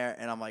sitting there,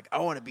 and I'm like, I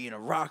want to be in a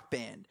rock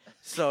band.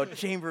 So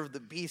Chamber of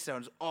the Beast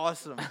sounds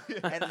awesome.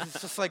 And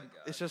it's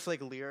just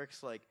like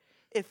lyrics like,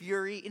 if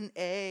you're eating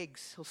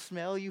eggs, he'll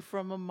smell you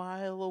from a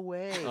mile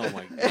away. Oh,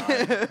 my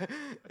God.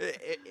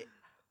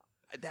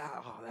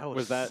 That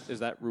was Is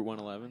that Route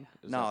 111?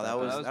 No, that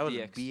was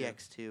BX2.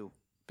 BX2.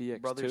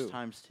 BX2. Brothers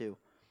times 2.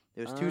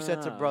 There was 2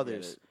 sets I of get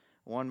brothers, it.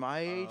 one my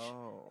age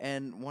Oh.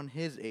 and one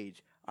his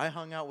age. I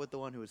hung out with the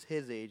one who was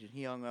his age, and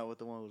he hung out with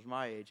the one who was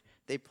my age.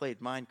 They played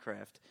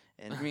Minecraft,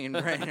 and me and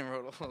Brandon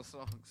wrote all those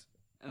songs.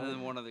 And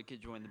then one other kid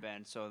joined the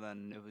band, so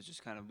then it was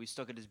just kind of, we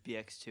stuck it as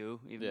BX2,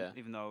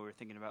 even though we were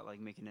thinking about like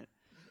making it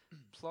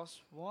 +1.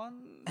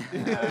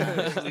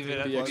 Just leave it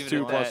at BX2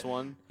 that. plus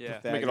 1. Yeah.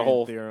 Make it a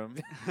whole. theorem.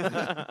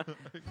 A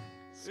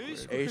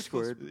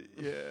squared.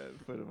 Yeah,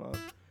 put him up.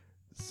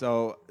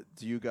 So,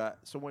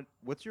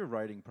 what's your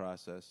writing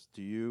process?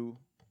 Do you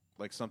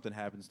like something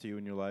happens to you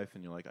in your life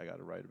and you're like, I got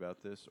to write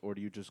about this, or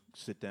do you just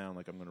sit down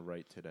like I'm going to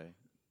write today?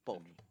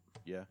 Both.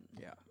 Yeah.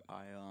 Yeah,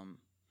 I'm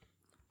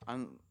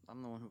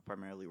the one who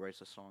primarily writes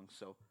the songs.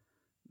 So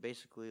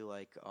basically,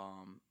 like,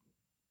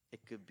 it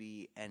could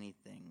be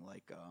anything.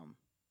 Like,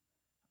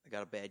 I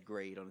got a bad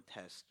grade on a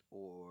test,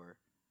 or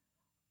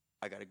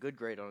I got a good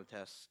grade on a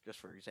test. Just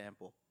for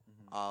example,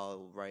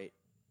 I'll write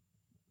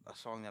a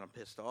song that I'm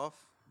pissed off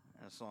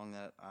and a song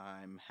that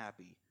I'm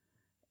happy,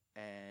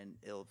 and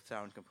it'll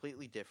sound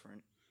completely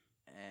different.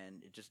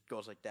 And it just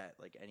goes like that,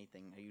 like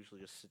anything. I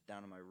usually just sit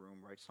down in my room,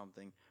 write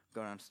something,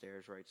 go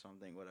downstairs, write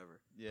something,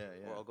 whatever. Yeah,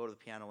 Or I'll go to the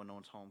piano when no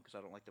one's home because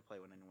I don't like to play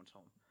when anyone's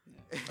home.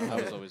 I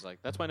was always like,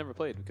 that's why I never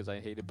played, because I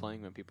hated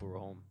playing when people were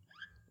home.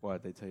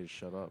 What, they tell you to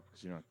shut up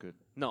because you're not good?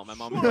 No, my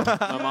mom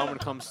would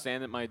come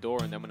stand at my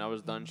door, and then when I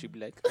was done, she'd be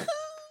like,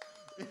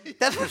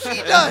 That's what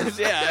she does.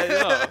 yeah, I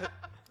know.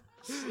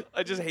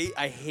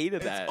 I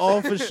hated that.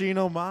 All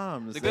Foschino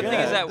moms. The good thing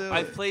is that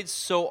I've played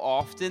so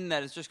often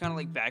that it's just kind of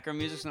like background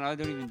music, so now I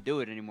don't even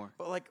do it anymore.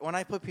 But like when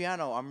I play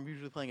piano, I'm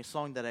usually playing a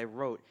song that I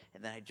wrote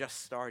and then I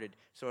just started,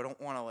 so I don't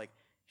want to like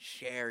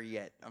share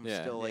yet. I'm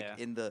Yeah. still like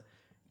Yeah. in the.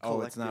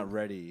 Oh, it's not collective-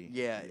 ready.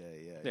 Yeah.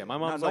 Yeah, my No,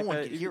 mom's no like one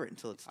that. can hear it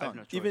until it's I have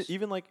done. no choice.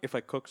 Even like if I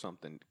cook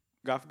something,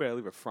 God forbid I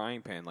leave a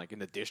frying pan like in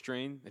the dish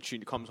drain, and she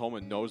comes home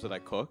and knows that I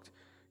cooked.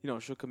 You know,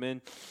 she'll come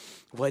in.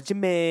 What'd you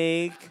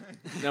make?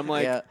 And I'm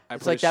like, yeah, I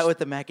it's put like a that s- with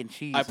the mac and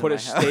cheese. I in put my a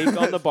steak house.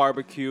 on the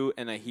barbecue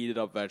and I heated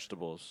up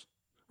vegetables.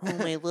 Oh,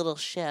 my little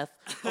chef.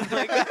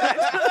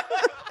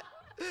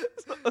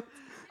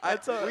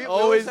 We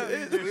always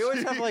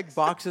always have like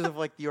boxes of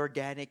like the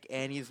organic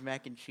Annie's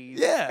mac and cheese.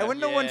 Yeah. And when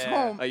no one's Yeah.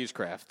 home, I use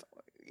Kraft.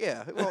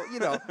 yeah. Well, you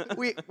know,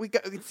 we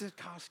got it's at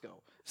Costco.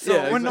 So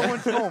Yeah, when no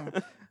exactly. one's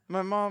home,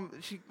 my mom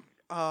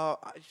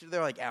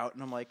they're like out,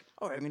 and I'm like,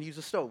 all right, I'm gonna use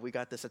the stove. We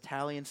got this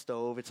Italian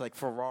stove. It's like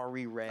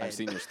Ferrari red. I've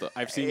seen your stove.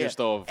 I've seen Yeah. your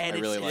stove. And I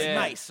really it's like it.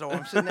 nice. So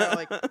I'm sitting there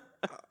like,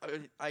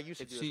 I used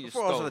to I've do seen this.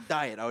 your Before I was on a stove.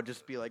 diet, I would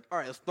just be like, all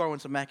right, let's throw in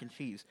some mac and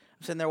cheese.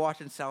 I'm sitting there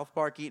watching South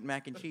Park, eating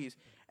mac and cheese,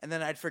 and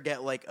then I'd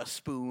forget like a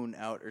spoon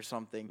out or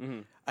something. Mm-hmm.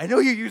 I know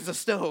you use the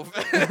stove.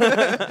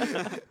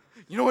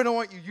 You know I don't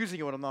want you using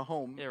it when I'm not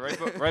home. Yeah,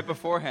 right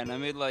beforehand, I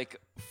made like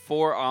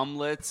 4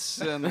 omelets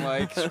and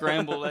like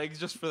scrambled eggs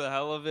just for the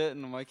hell of it,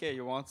 and I'm like, hey,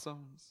 you want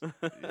some? Yeah,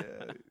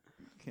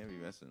 can't be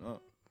messing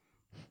up.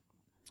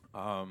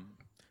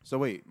 So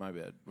wait, my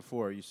bad.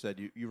 Before you said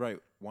you write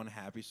one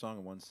happy song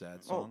and one sad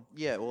Oh, song.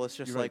 yeah, well, it's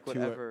just You like write two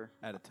whatever.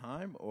 at a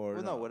time, or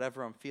Well, no,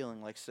 whatever I'm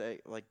feeling. Like,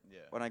 say, like Yeah.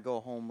 when I go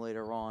home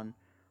later on,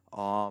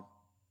 I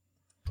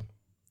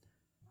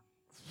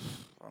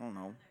don't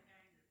know.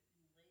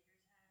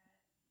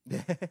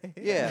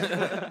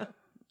 Yeah.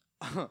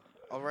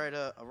 I'll write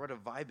a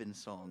vibin'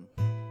 song.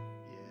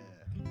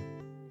 Yeah.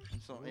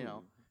 So, you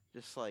know,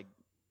 just like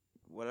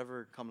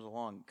whatever comes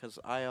along. Because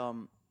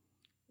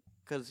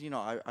you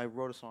know, I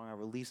wrote a song, I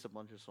released a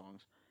bunch of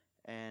songs,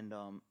 and,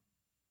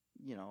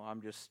 you know,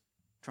 I'm just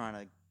trying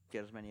to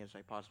get as many as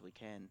I possibly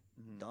can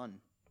done.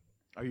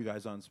 Are you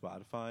guys on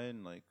Spotify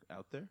and like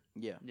out there?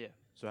 Yeah. Yeah.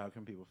 So how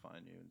can people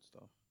find you and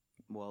stuff?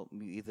 Well,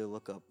 you either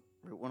look up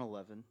Route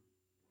 111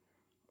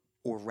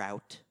 or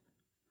Route.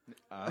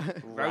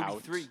 Rowdy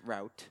 3,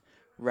 Route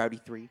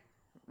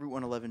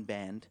 111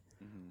 Band.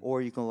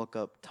 Or you can look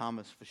up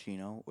Thomas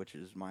Foschino, which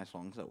is my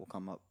songs that will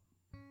come up.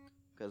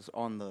 because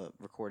on the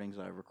recordings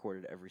I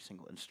recorded every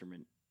single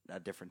instrument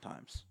at different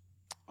times.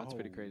 That's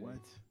pretty crazy. What?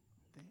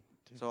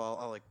 So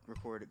I'll like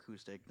record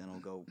acoustic, then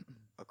I'll go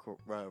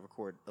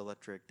record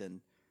electric,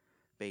 then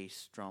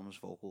bass, drums,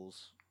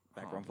 vocals,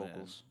 background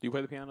vocals. Do you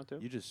play the piano too?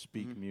 You just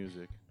speak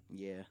music.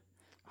 Yeah.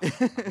 I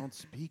don't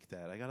speak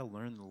that. I gotta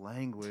learn the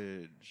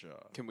language.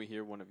 Can we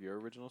hear one of your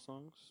original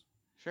songs?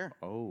 Sure.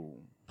 Oh.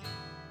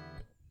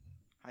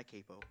 Hi,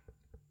 Capo.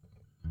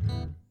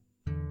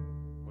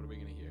 What are we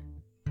gonna hear?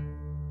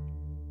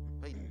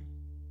 Wait.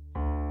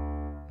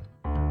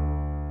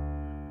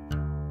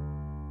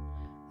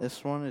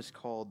 This one is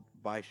called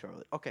By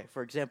Charlotte. Okay,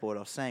 for example, what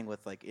I was saying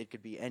with, like, it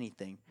could be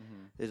anything.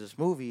 Mm-hmm. There's this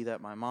movie that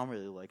my mom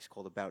really likes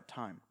called About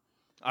Time.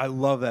 I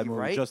love that movie.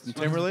 Right? Justin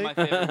My Timberlake.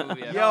 favorite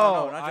movie ever.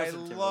 No, not I Justin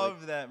Timberlake.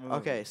 love that movie.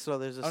 Okay, so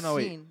there's a Oh,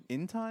 wait. scene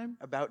In Time?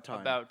 About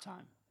Time. About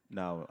Time.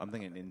 No, I'm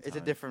thinking In Time. It's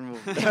a different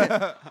movie.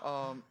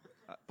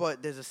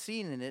 But there's a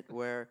scene in it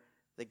where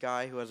the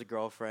guy who has a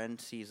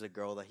girlfriend sees a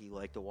girl that he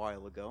liked a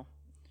while ago.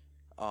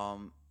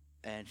 And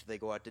they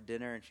go out to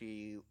dinner, and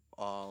he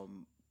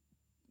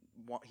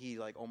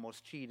like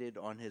almost cheated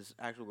on his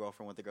actual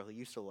girlfriend with the girl he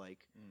used to like,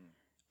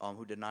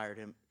 who denied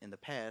him in the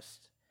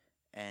past,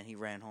 and he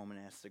ran home and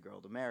asked the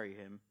girl to marry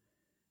him.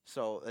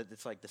 So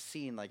it's like the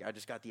scene, like I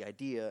just got the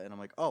idea, and I'm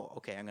like, oh,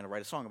 okay, I'm gonna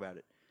write a song about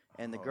it.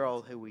 And the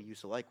girl who we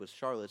used to like was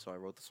Charlotte, so I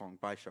wrote the song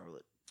By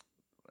Charlotte.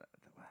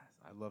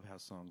 I love how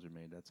songs are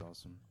made. That's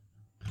awesome.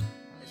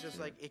 It's just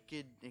like it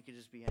could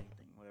just be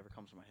anything, whatever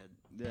comes to my head.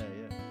 Yeah.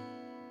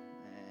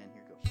 And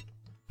here goes.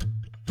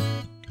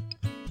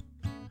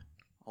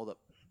 Hold up.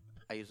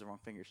 I used the wrong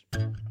fingers.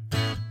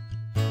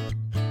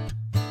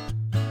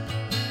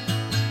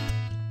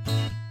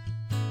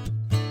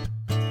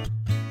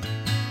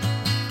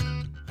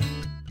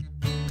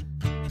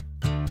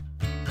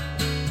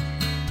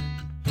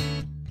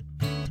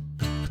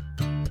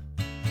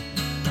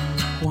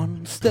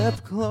 One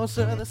step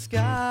closer, the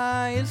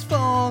sky is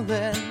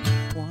falling.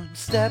 One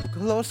step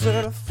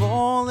closer to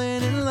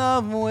falling in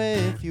love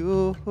with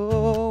you.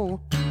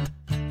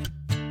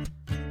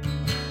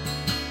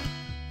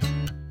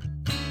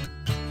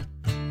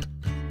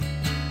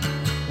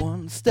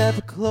 One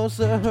step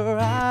closer, her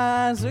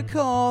eyes are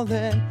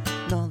calling.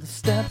 Another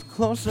step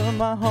closer,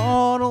 my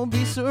heart will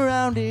be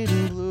surrounded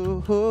in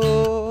blue.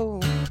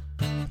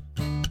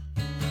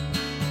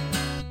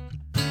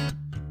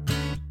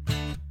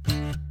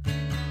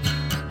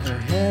 Her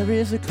hair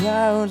is a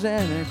cloud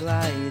and they're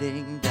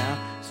gliding down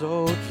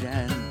so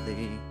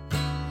gently.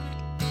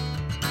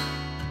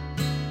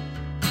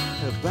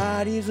 Her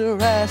body's a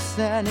rest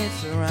and it's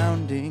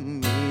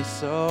surrounding me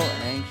so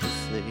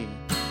anxiously.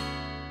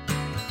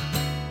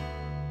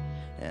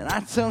 And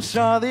I tell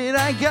Charlotte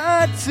I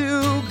got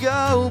to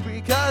go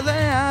because I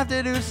have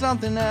to do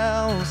something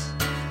else.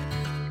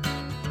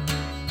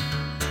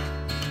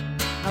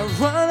 I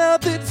run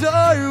out the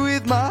door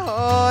with my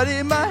heart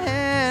in my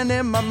hand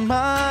and my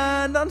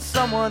mind on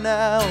someone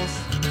else.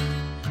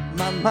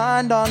 My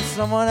mind on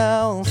someone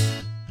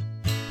else.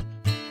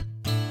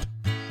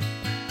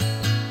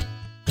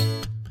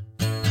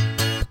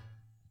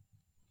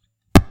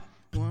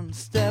 One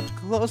step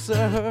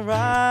closer, her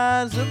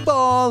eyes are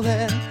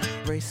bawling.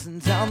 Racing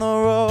down the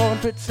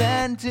road,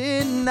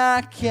 pretending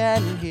I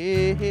can't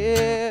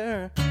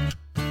hear.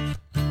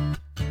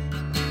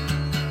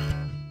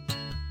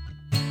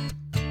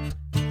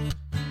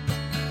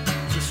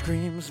 She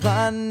screams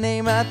my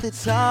name at the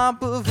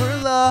top of her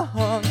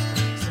lungs,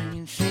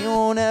 saying she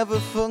won't ever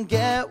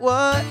forget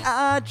what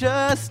I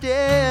just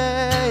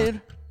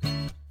did.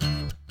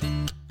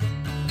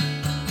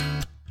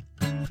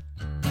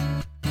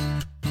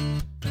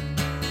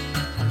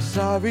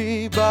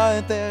 Sorry,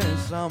 but there's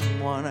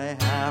someone I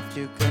have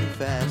to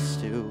confess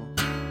to.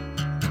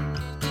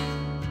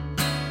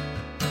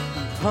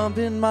 I'm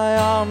pumping my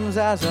arms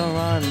as I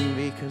run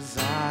because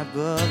I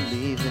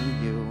believe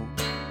in you.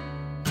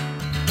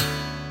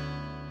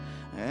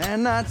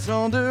 And I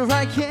told her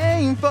I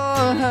came for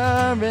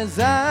her as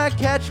I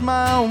catch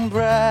my own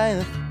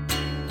breath.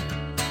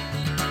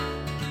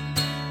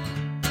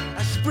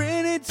 I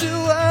sprinted to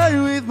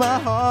her with my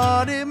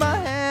heart in my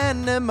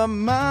hand and my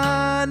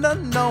mind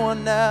on no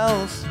one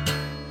else.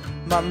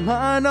 My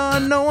mind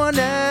on no one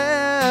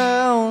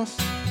else.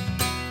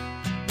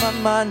 My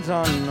mind's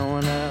on no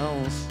one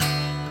else.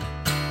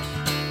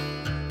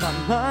 My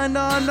mind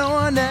on no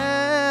one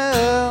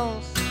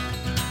else.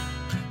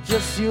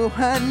 Just you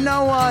and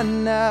no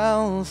one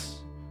else.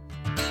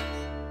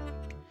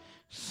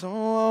 So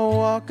I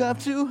walk up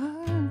to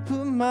her,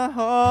 put my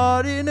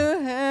heart in her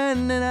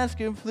hand and ask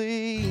her,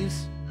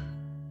 please,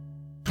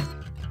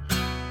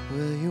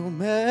 will you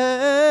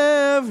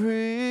marry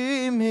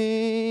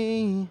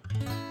me?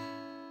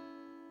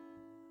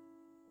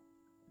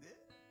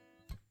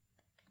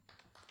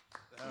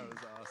 That was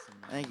awesome.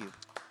 Thank you.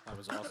 That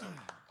was awesome.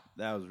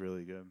 That was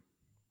really good.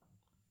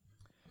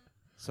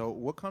 So,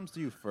 what comes to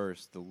you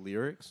first, the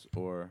lyrics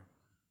or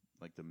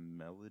like the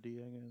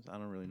melody? I guess I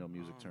don't really know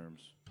music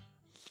terms.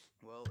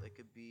 Well, it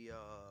could be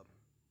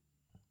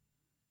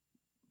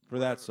For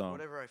that song,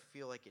 whatever I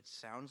feel like it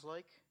sounds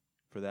like.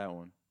 for that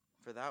one,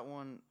 For that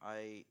one,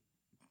 I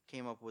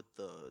came up with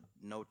the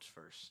notes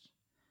first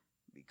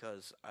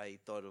because I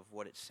thought of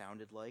what it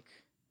sounded like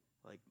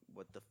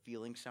what the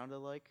feeling sounded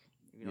like.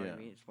 You know what I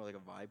mean? It's more like a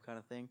vibe kind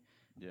of thing.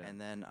 Yeah. And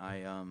then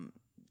I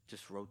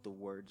just wrote the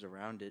words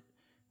around it,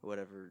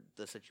 whatever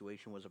the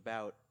situation was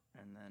about,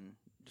 and then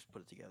just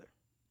put it together.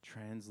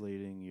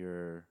 Translating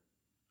your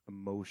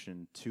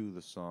emotion to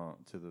the song,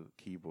 to the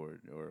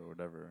keyboard or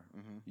whatever.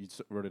 Mm-hmm. You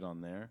wrote it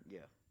on there?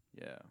 Yeah.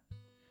 Yeah.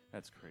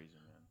 That's crazy,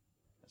 man.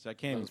 So I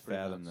can't even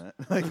fathom that.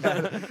 Like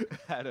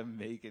how to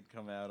make it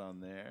come out on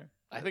there.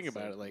 I think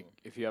about it like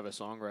if you have a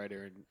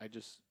songwriter, and you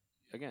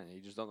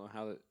just don't know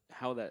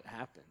how that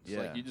happens. Yeah.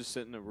 Like you just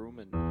sit in a room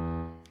and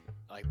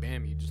like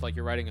bam,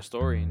 you're writing a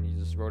story and you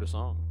just wrote a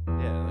song.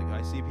 Yeah, like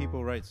I see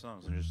people write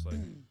songs and they're just like,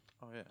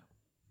 oh yeah,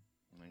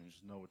 and they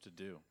just know what to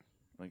do.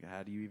 Like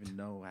how do you even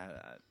know how?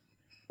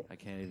 I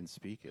can't even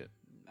speak it.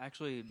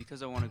 Actually,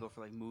 because I want to go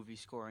for like movie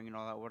scoring and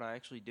all that, what I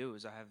actually do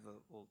is I have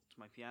it's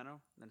my piano,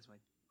 then it's my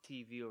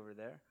TV over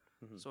there.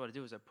 Mm-hmm. So what I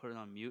do is I put it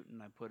on mute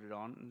and I put it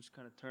on and just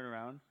kind of turn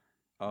around.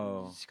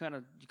 Oh, you kind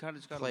of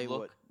just gotta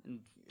look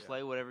and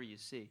play whatever you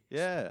see.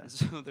 Yeah. And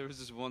so there was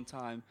this one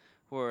time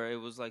where it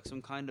was like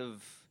some kind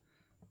of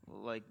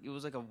it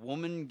was like a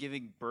woman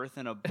giving birth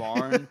in a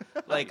barn,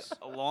 like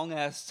a long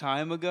ass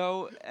time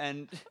ago,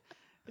 and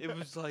it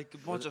was like a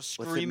bunch of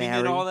screaming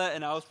and all that.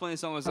 And I was playing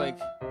something was like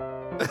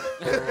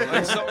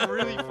something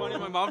really funny.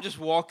 My mom just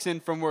walks in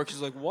from work.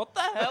 She's like, "What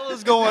the hell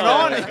is going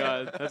on?" Oh my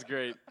god, that's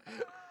great.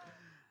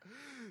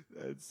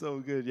 That's so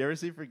good. You ever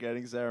see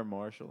Forgetting Sarah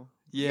Marshall?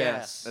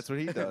 Yes. That's what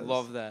he does.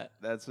 Love that.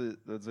 That's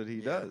what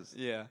he does.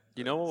 Yeah.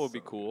 You know what would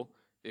be cool?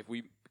 If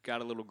we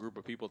got a little group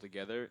of people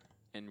together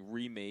and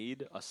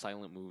remade a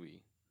silent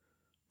movie.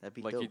 That'd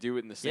be like dope. You do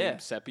it in the same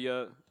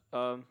sepia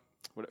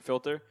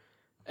filter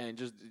and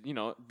just,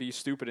 be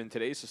stupid in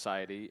today's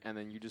society, and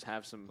then you just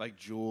have some like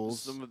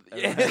Jules.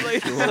 Like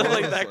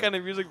that kind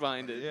of music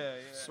behind it. Yeah.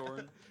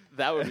 Soren.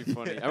 That would be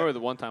funny. I remember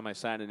the one time I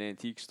sat in an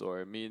antique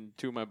store. Me and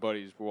two of my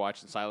buddies were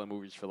watching silent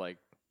movies for like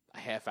a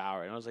half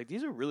hour, and I was like,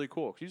 "These are really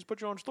cool. You just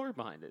put your own story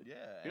behind it. Yeah,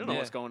 you don't know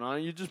what's going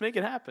on. You just make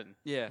it happen.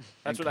 Yeah,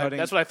 that's what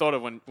I thought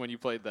of when you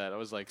played that. I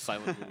was like,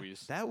 silent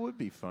movies. That would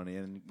be funny,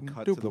 and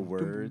cut to the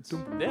words.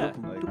 Yeah,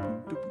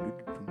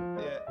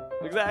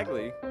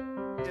 exactly.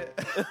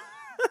 Yeah,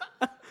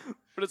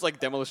 but it's like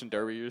Demolition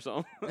Derby or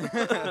something.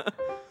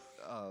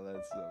 Oh,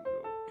 that's so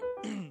cool.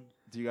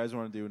 Do you guys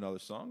want to do another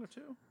song or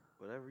two?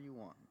 Whatever you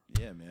want.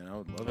 Yeah, man, I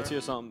would love it. Let's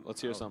hear something.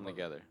 Let's hear something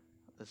together.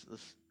 That's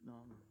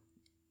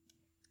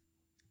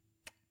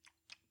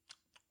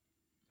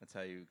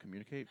how you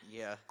communicate?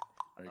 Yeah.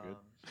 Are you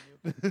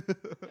good?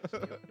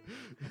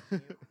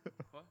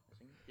 What?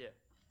 Yeah.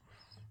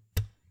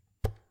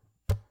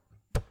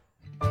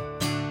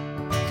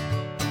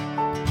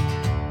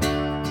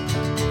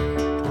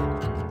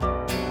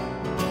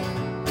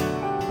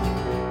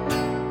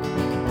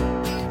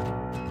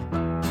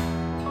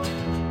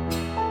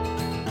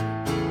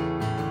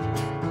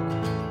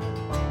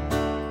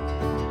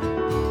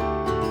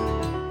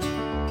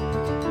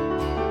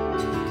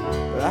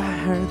 I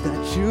heard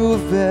that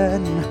you've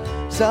been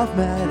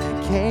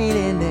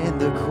self-medicating in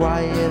the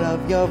quiet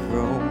of your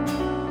room,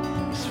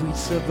 sweet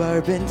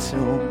suburban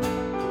tomb.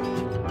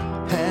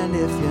 And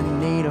if you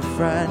need a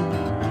friend,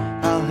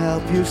 I'll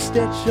help you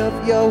stitch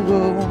up your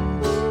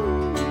wounds.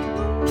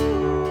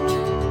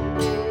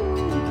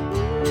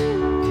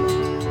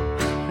 I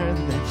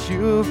heard that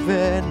you've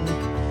been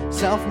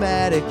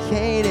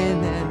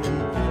self-medicating and,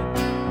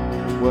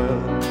 well,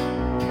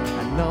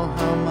 I know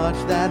how much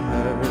that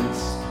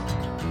hurts.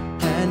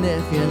 And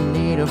if you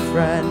need a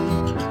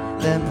friend,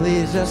 then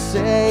please just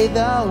say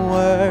the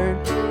word.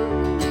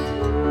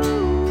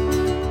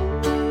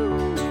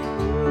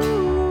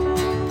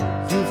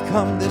 You've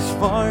come this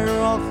far, you're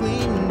all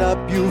cleaned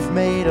up, you've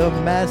made a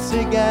mess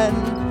again.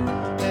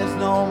 There's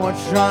no more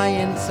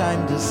trying,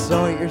 time to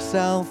sort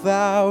yourself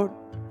out.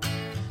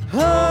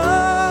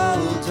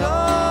 Hold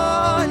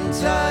on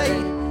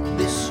tight,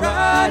 this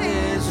ride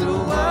is a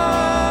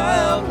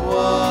wild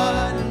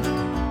one.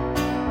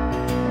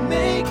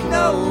 Make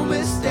no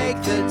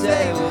mistake, the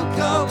day will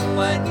come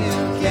when you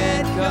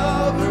can't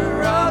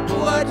cover up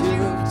what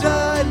you've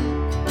done.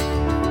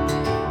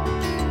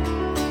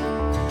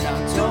 Now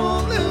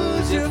don't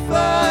lose your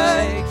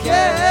fight,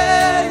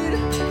 kid.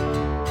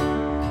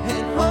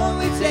 It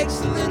only takes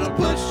a little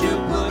push to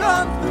put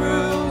on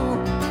through.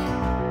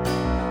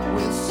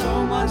 With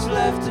so much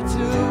left to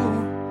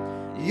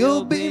do,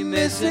 you'll be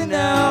missing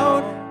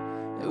out,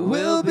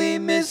 we'll be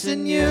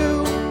missing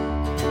you.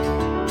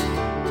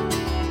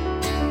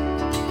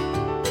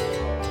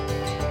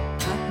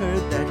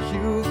 Heard that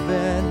you've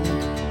been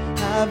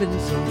having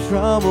some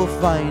trouble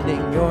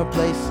finding your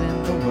place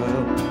in the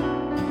world.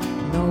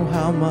 Know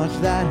how much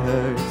that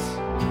hurts.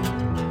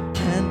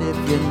 And if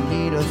you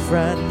need a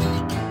friend,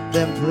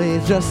 then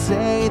please just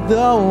say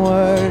the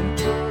word.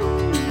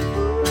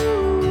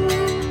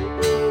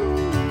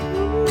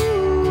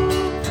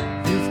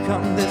 You've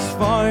come this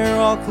far, you're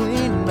all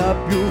cleaned up,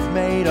 you've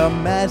made a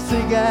mess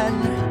again.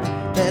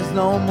 There's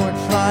no more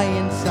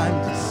trying, time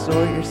to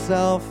sort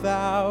yourself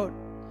out.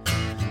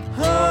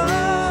 Hold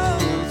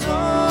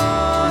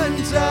on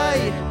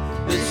tight,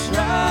 this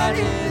ride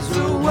is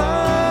a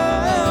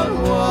wild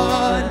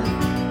one.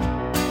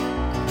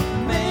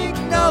 Make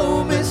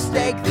no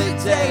mistake, the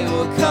day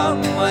will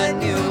come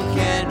when you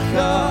can't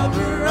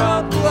cover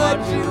up what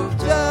you've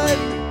done.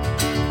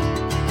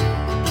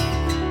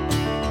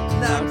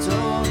 Now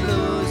don't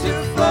lose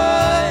your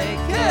fight.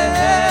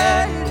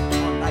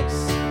 Oh,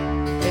 nice.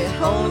 It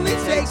only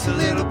takes a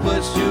little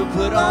push to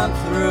put on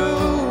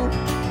through.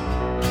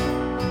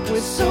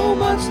 With so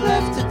much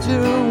left to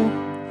do,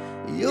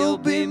 you'll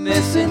be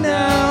missing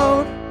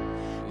out.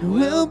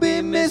 We'll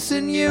be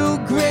missing you.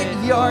 Grit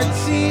your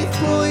teeth,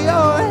 pull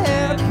your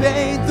hair,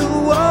 paint the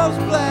walls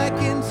black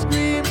and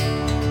scream.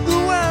 The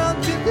world,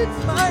 'cause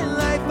it's my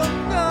life,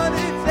 I'm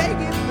gonna take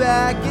it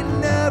back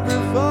and never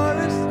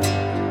force.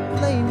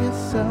 Blame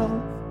yourself.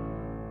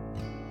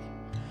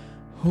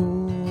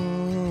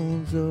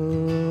 Hold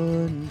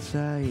on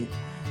tight,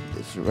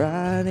 this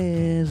ride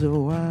is a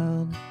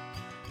wild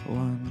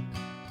one.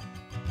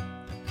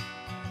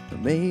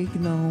 Make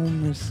no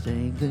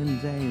mistake, the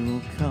day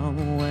will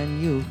come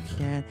when you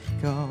can't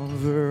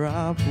cover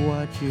up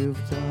what you've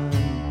done.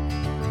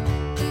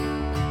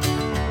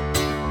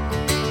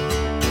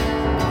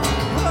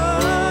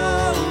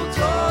 Hold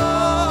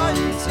on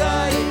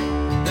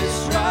tight, this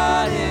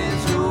ride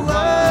is a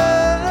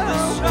wild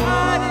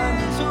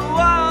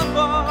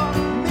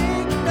one.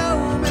 Make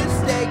no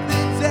mistake,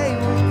 the day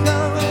will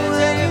come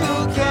when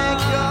you can't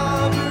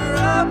cover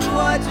up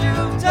what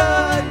you've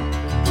done.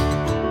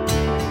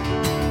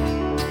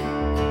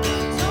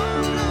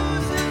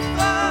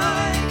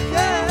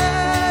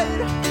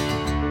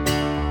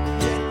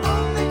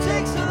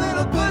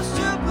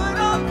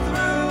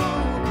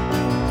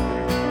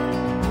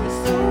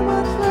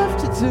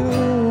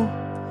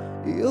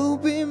 You'll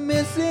be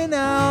missing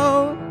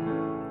out,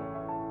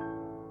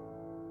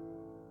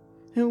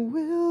 and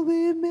we'll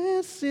be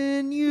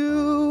missing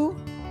you.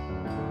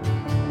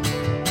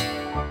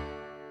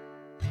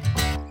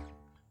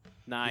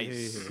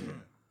 Nice.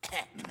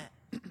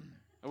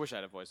 I wish I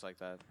had a voice like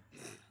that.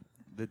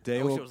 The day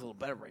I wish will it was a little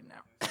better right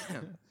now.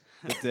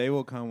 the day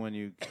will come when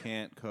you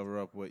can't cover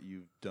up what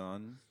you've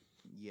done.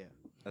 Yeah,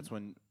 That's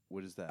when.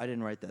 What is that? I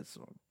didn't write that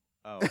song.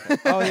 Oh, okay.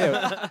 Oh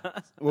yeah.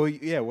 Well,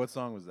 yeah. What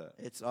song was that?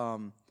 It's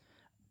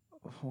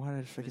why did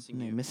I forget the Missing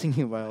name? You. Missing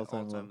You by All All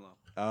Time Low. Time Low.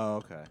 Oh,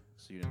 okay.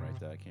 So you didn't write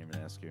that. I can't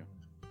even ask you.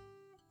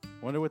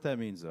 Wonder what that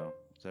means though.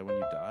 Is that when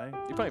you die?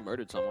 You probably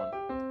murdered someone.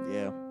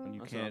 Yeah, When you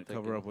That's what I'm can't cover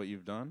thinking. up what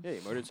you've done? Yeah,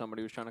 you murdered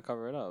somebody who was trying to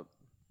cover it up.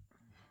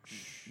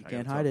 you I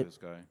can't gotta hide talk to it. This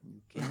guy.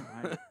 You can't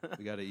hide it.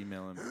 We gotta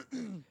email him.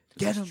 Is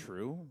Get this him.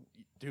 true?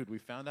 Dude, we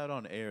found out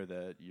on air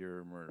that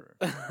you're a murderer.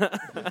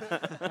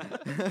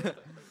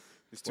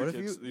 What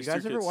if you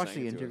guys ever watch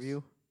the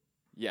interview?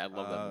 Yeah, I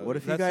love that movie. What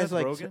if you That's guys Seth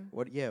like?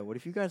 Rogen? What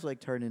if you guys like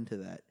turn into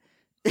that?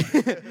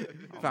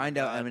 Find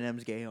out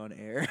Eminem's gay on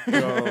air.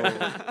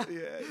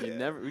 You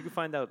never. We can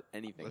find out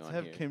anything Let's on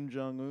have here. Kim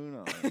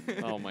Jong-un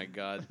on. Oh my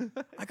god.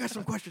 I got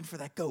some questions for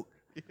that goat.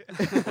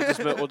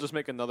 We'll just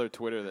make another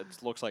Twitter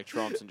that looks like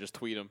Trump's and just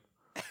tweet him.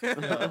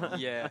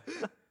 Yeah.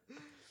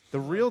 The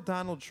real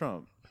Donald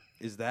Trump,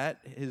 is that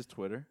his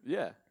Twitter?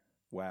 Yeah.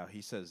 Wow,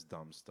 he says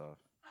dumb stuff.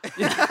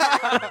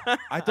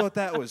 I thought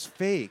that was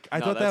fake. I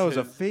No, thought that that's was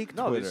a his- fake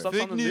No, Twitter. there's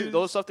stuff on the news.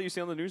 Those stuff that you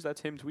see on the news,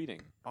 that's him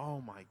tweeting.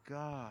 Oh my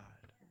god,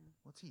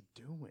 what's he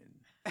doing?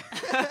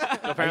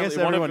 Apparently, I guess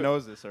everyone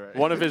knows this already.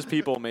 One of his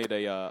people made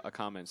a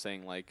comment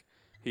saying like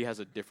he has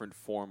a different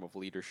form of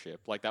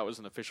leadership. Like that was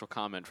an official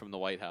comment from the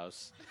White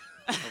House.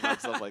 About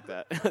stuff like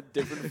that. A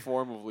different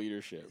form of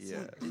leadership.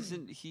 Yeah,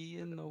 Isn't he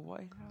in the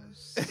White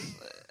House?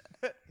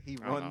 he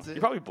I don't runs know. it. He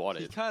probably bought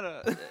He it. kind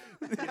of.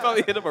 He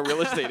probably hit up a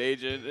real estate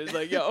agent. It's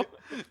like, yo,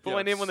 put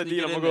my name on the sneak deed.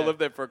 it I'm in gonna go there. live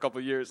there for a couple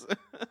of years.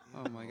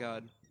 Oh my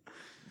God.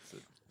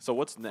 So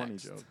what's Funny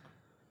next? joke.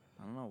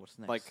 I don't know what's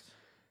next. Like,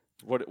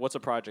 what's a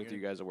project you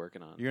guys are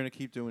working on? You're gonna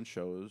keep doing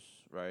shows,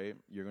 right?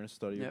 You're gonna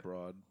study Yep.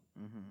 abroad.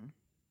 mm-hmm.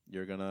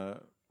 You're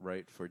gonna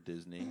write for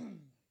Disney.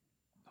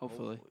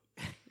 Hopefully.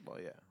 Well,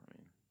 yeah. I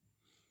mean,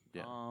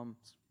 yeah. Um,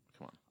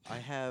 Come on. I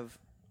have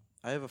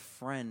a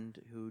friend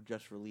who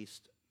just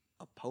released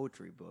a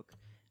poetry book,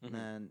 Mhm.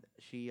 and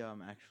she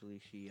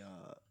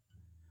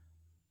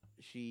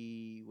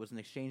she was an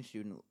exchange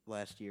student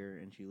last year,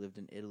 and she lived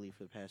in Italy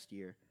for the past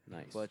year.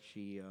 Nice. But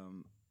she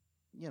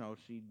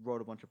she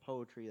wrote a bunch of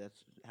poetry.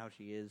 That's how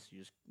she is. She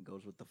just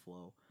goes with the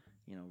flow.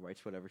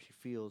 Writes whatever she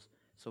feels.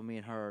 So me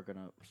and her are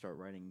gonna start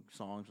writing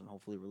songs and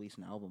hopefully release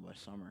an album by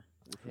summer.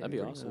 That'd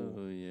be awesome.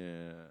 Oh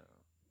yeah.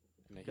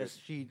 Because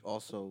she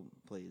also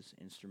plays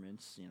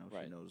instruments,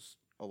 Right. she knows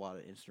a lot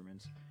of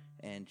instruments,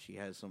 and she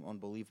has some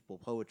unbelievable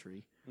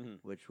poetry, Mhm.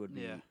 which would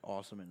be Yeah.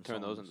 awesome in Turn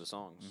those songs. into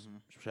songs.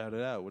 Mhm. Shout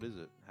it out. What is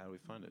it? How do we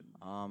find it?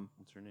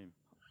 What's her name?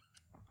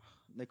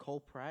 Nicole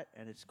Pratt,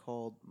 and it's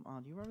called.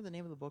 Do you remember the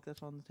name of the book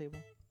that's on the table?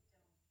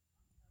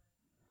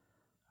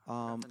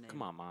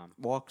 Come on, Mom.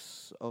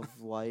 Walks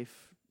of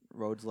Life,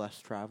 Roads Less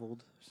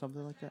Traveled,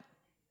 something like that.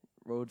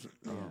 Roads.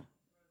 Oh.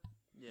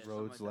 Yeah.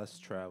 Roads less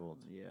traveled.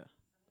 Yeah.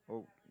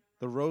 Oh,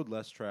 the road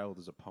less traveled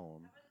is a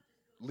poem.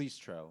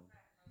 Least traveled.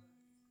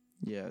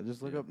 Yeah,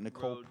 just look up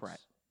Nicole Roads. Pratt.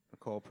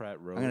 Nicole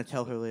Pratt Road. I'm gonna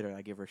tell her later.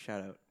 I give her a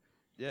shout out.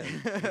 Yeah.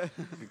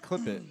 You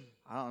clip it.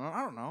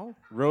 I don't know.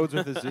 Roads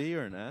with a Z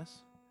or an S?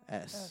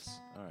 S.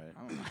 All right.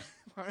 I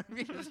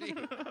don't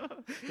know.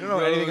 You don't know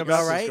anything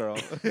about Right?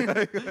 this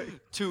girl.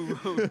 2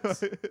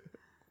 roads.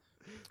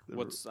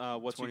 What's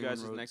you 21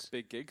 guys' roads. next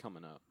big gig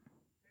coming up?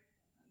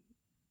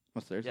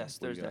 What's Thursday? Yes,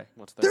 What do you Thursday.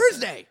 What's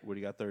Thursday. What do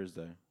you got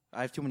Thursday?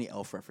 I have too many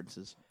elf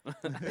references.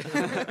 What's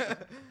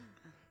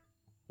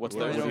What do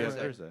you Thursday? got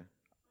Thursday?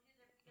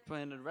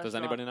 Playing at a restaurant. Does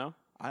anybody know?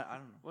 I don't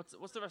know.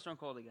 What's the restaurant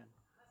called again?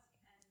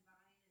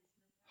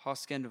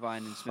 Husk and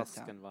Vine in Smithtown.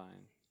 Husk and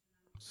Vine.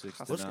 6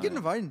 to Let's 9. get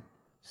invited.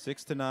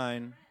 6 to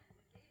 9.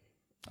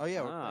 Oh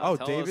yeah. Oh,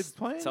 tell David's us,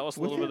 playing Tell us a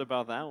with little you? bit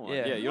about that one.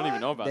 Yeah. You don't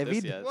even know about this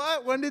David? yet.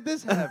 What? When did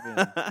this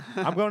happen?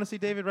 I'm going to see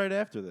David right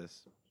after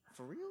this.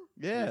 For real?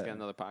 Yeah. He's got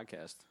another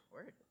podcast.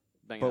 Word.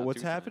 Banging But out what's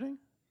 2 tonight. happening?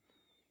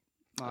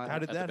 How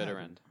did At that the bitter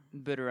happen?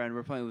 end. Bitter End.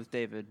 We're playing with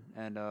David,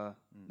 and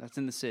that's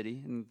in the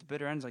city. And the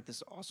Bitter End's like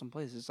this awesome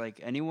place. It's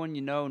like anyone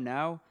you know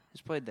now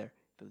has played there.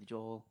 Billy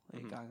Joel,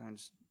 Lady Gaga, and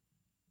just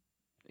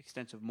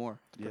extensive more.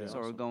 Yeah.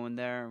 So we're going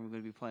there, and we're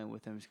going to be playing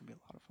with him. It's going to be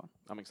a lot of fun.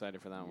 I'm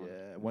excited for that one.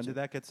 Yeah. When did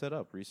that get set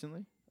up?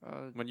 Recently?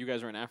 When you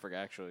guys were in Africa,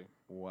 actually.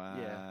 Wow.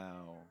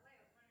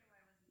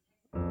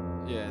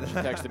 Yeah, and she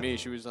texted me.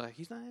 She was like,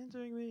 "He's not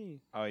answering me."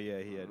 Oh yeah,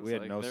 I we was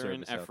had like, no They're service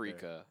in out there.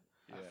 Africa.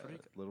 Yeah,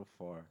 a little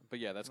far. But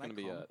yeah, that's Can I gonna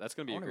be come?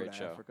 a I wanna go great to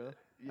show. Africa.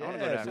 Yeah, I want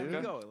to go to Africa. dude.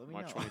 Let me go. Let me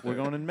March know. 23rd. We're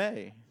going in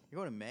May. You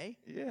going in May?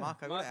 Yeah. Mark,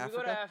 I go to Mark,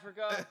 we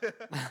Africa. go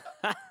to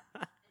Africa.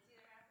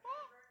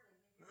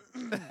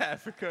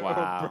 Africa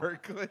Wow. or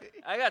Berkeley.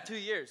 I got 2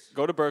 years.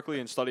 Go to Berkeley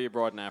and study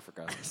abroad in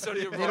Africa.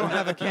 Study They don't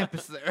have a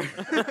campus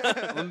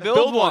there.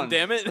 build one.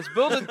 Damn it! Let's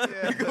build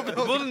it.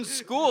 Building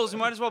schools. You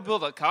might as well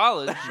build a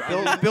college.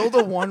 build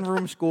a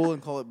one-room school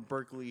and call it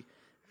Berkeley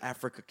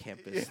Africa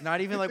Campus. Not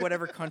even like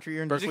whatever country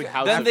you're in. Berkeley just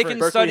House. Then they can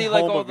Berkeley study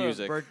like home all of the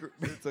music.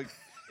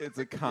 It's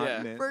a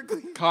continent.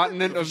 Berkeley.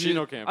 continent of Foschino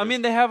music. campus. I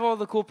mean, they have all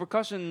the cool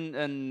percussion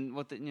and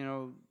what you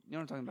know what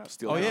I'm talking about.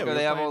 Steel Oh, yeah, drum. we were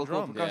they have playing all the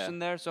cool drums. percussion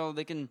there, so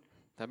they can.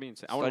 That'd be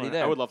insane. Study I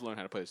there. would love to learn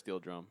how to play the steel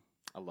drum.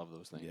 I love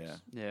those things. Yeah.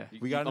 Yeah. You-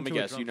 We got let me into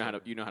a guess. You drum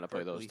know how to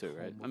play those Berkeley too,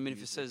 right? home. I mean,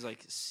 if it says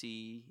like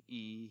C,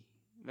 E,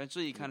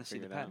 eventually you kind of see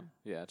the Figure it out. pattern,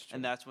 Yeah, that's true.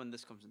 and that's when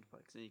this comes into play.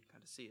 Because then you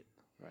kind of see it.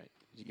 right.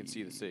 You can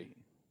see the sea.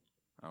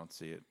 I don't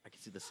see it. I can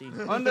see the scene.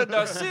 Under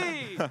the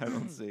sea. I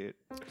don't see it.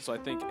 So I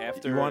think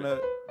after You want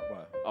to?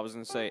 What? I was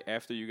gonna say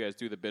after you guys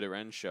do the Bitter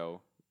End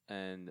show,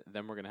 and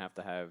then we're gonna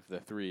have the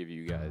 3 of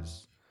you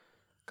guys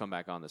come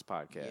back on this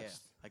podcast. Yeah.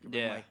 I can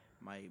bring Yeah.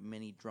 my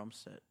mini drum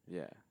set.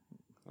 Yeah.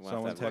 We'll have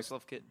Someone to have- text-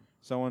 Westlife kit.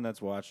 Someone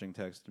that's watching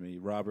texted me.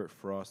 Robert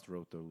Frost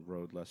wrote the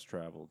Road Less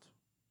Traveled.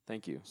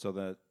 Thank you. So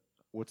that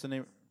what's the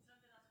name?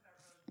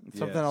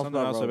 Something Yeah, else something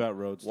about else road. about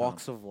roads.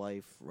 Walks of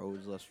life,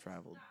 roads less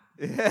traveled.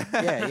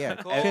 yeah. Yeah.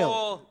 Chill.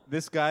 Cool.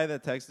 This guy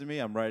that texted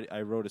me,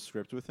 I wrote a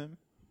script with him,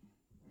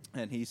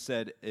 and he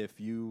said if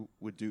you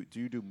would do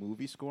you do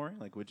movie scoring?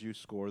 Like, would you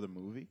score the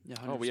movie? Yeah,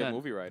 100%. Oh, we have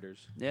movie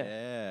writers.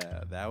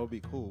 Yeah. that would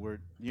be cool.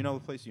 You know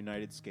the place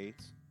United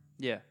Skates?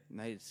 Yeah.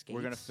 United States.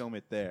 We're gonna film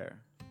it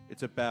there.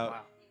 It's about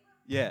Wow.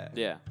 yeah.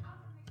 Yeah.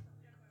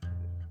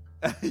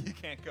 You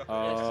can't go.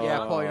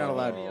 Yeah, Paul, you're not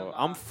allowed.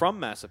 I'm from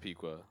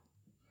Massapequa.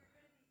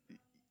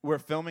 We're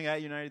filming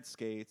at United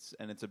Skates,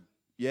 and it's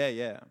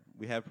yeah.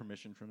 We have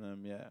permission from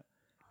them. Yeah,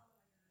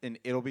 and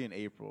it'll be in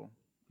April.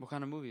 What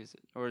kind of movie is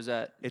it? Or is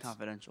that It's-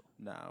 confidential?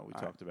 No, we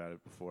All talked about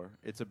it before.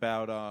 It's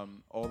about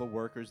all the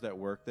workers that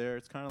work there.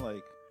 It's kind of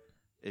like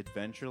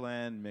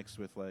Adventureland mixed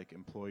with like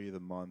Employee of the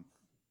Month,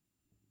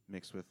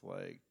 mixed with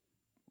like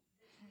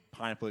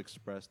Pineapple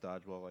Express,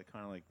 Dodgeball, like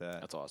kind of like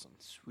that. That's awesome.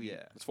 Sweet.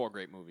 Yeah. It's 4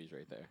 great movies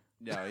right there.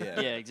 No, yeah.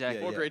 Yeah,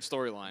 exactly. 4 great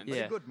storylines.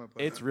 Yeah.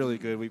 It's really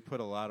good. We put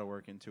a lot of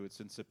work into it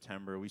since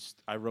September.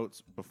 I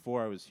wrote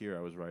before I was here.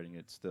 I was writing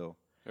it still.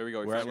 There we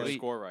go. We We're found at a like-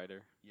 score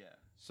writer. Yeah.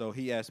 So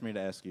he asked me to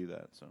ask you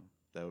that. So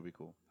that would be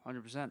cool.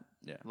 100%.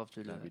 Yeah. Love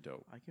to do That'd be that.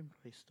 dope. I can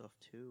play stuff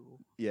too.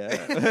 Yeah.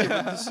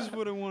 This is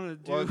what I want to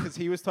do. Well, because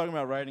he was talking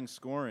about writing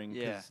scoring.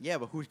 'cause- Yeah. Yeah,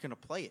 but who's gonna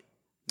play it?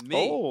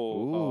 Me.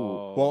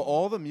 Ooh. Well,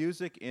 all the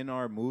music in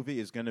our movie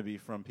is going to be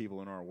from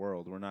people in our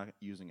world. We're not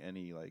using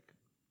any like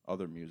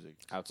other music.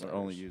 Outsiders. We're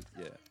only use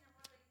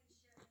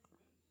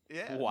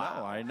yeah. Wow.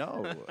 No, I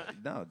know.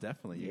 No,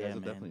 definitely. You Yeah, guys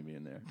will man. definitely be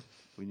in there.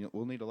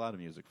 We'll need a lot of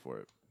music for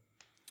it.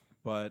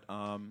 But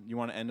you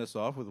want to end us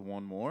off with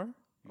one more?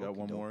 You got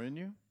one Okey-doke. more in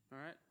you? All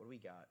right. What do we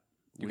got?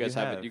 You What do guys you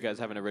have have? you guys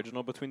have an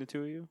original between the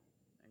 2 of you?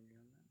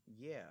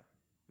 Yeah,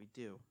 we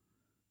do.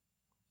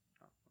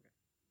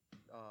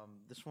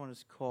 This one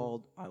is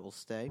called "I Will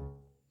Stay."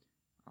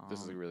 This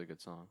is a really good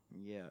song.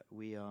 Yeah,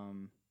 we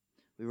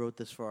wrote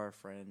this for our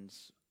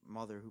friend's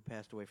mother who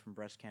passed away from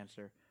breast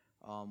cancer.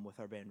 With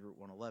our band Route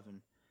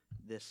 111,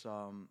 this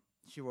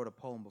she wrote a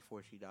poem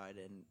before she died,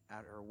 and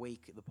at her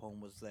wake, the poem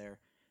was there.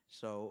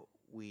 So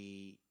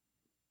we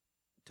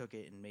took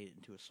it and made it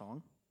into a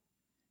song,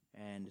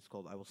 and it's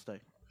called "I Will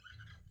Stay."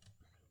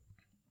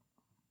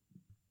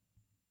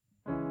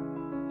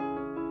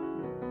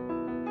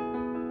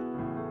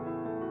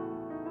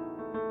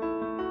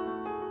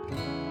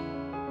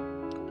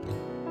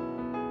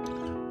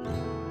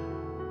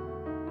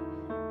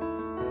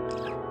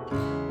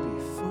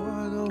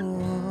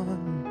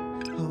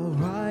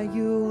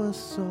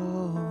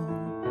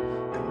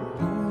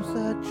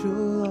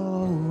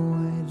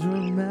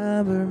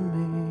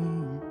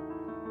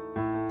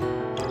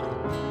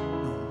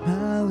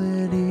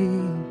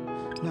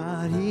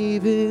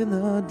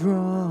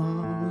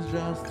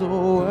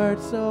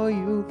 so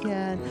you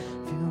can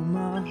feel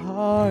my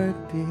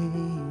heartbeat.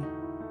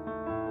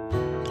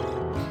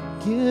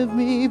 Give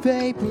me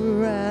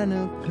paper and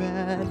a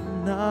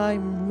pen,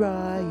 I'm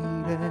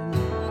writing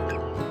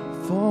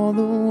for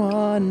the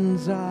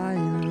ones I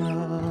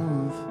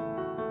love.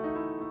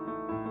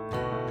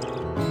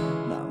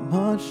 Not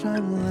much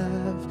time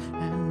left,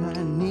 and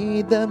I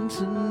need them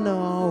to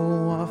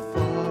know I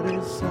fought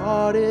as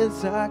hard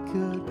as I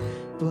could,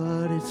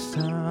 but it's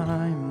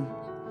time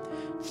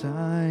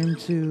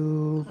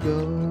to go.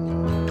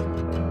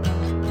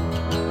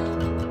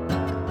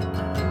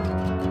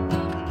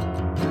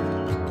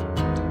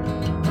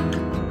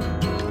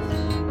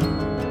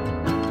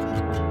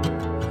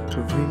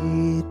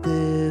 Read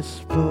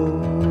this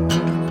poem.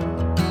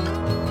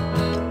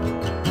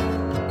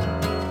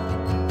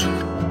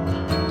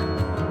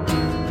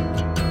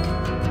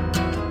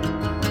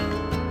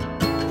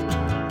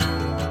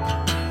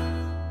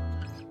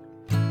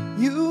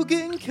 You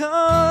can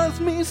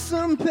cause me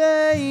some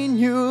pain,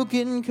 you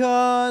can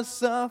cause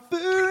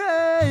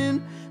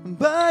suffering,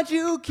 but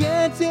you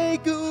can't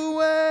take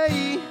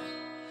away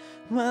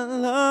my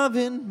love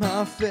and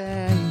my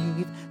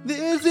faith.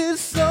 This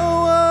is so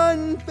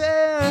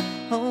unfair.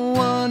 I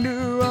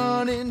wander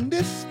on in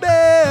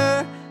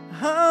despair.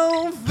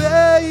 I'll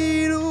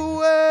fade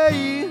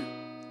away.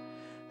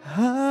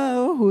 I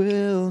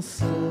will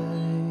stay.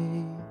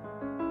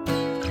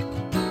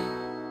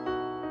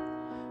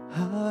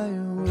 I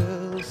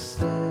will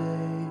stay.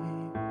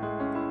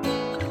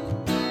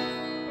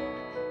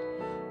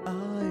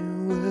 I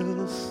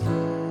will stay.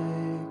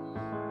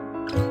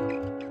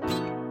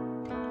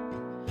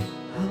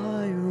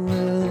 I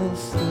will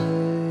stay.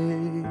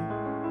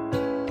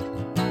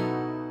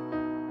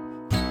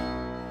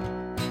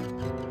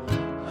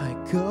 I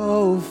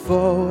go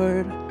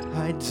forward,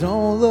 I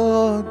don't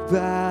look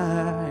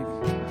back.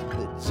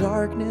 The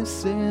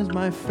darkness is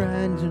my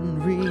friend in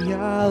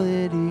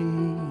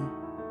reality.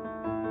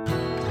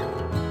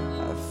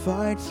 I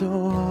fight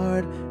so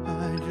hard,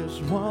 I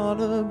just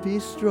wanna be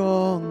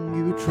strong.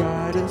 You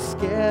try to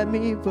scare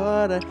me,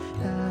 but I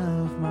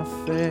have my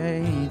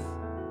faith.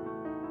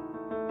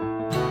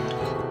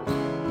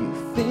 You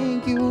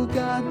think you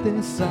got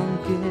this, I'll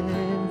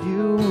give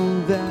you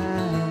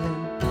that.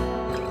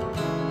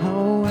 I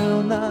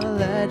will not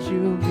let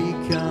you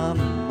become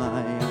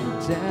my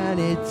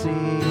identity.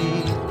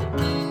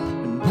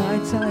 When my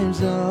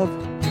time's up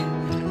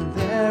and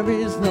there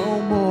is no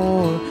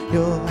more,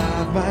 you'll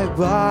have my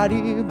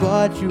body,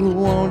 but you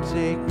won't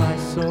take my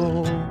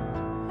soul.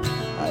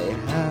 I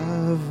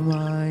have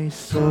my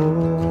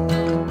soul.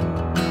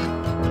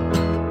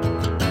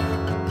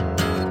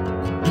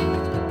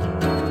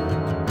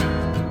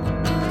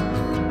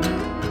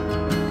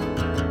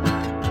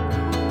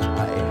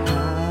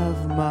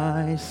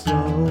 My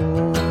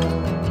soul.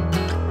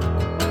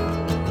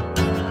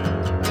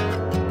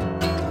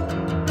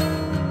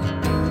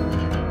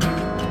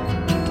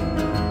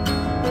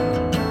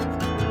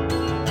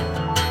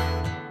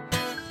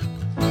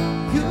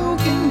 You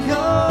can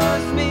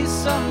cause me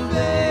some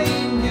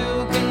pain,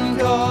 you can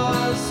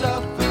cause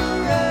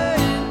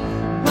suffering,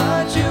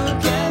 but you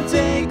can't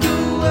take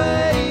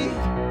away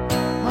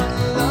my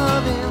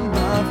love and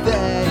my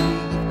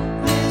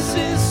faith. This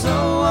is so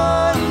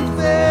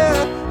unfair.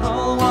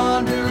 I'll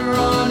wander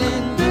on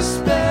in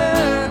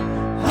despair.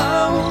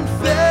 I won't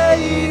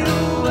fade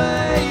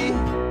away.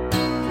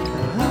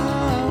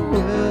 I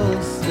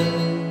will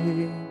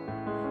stay.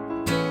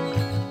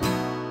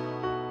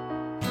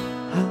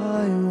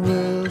 I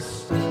will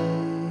stay.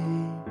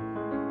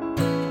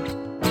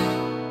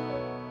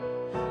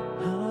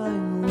 I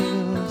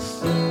will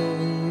stay.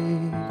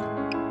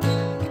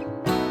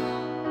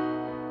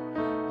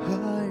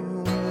 I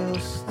will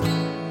stay.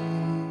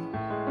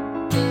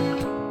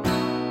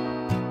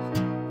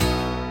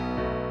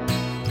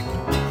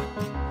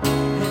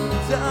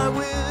 I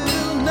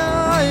will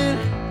not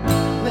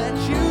let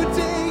you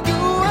take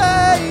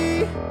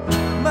away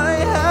my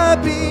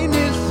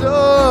happiness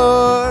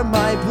or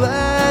my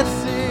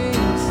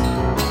blessings.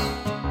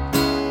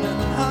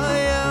 And I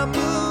am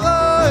the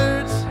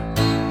Lord's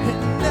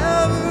in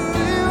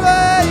every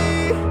way.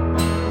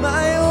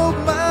 My hope,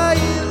 my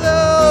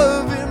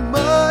love, and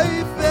my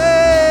faith.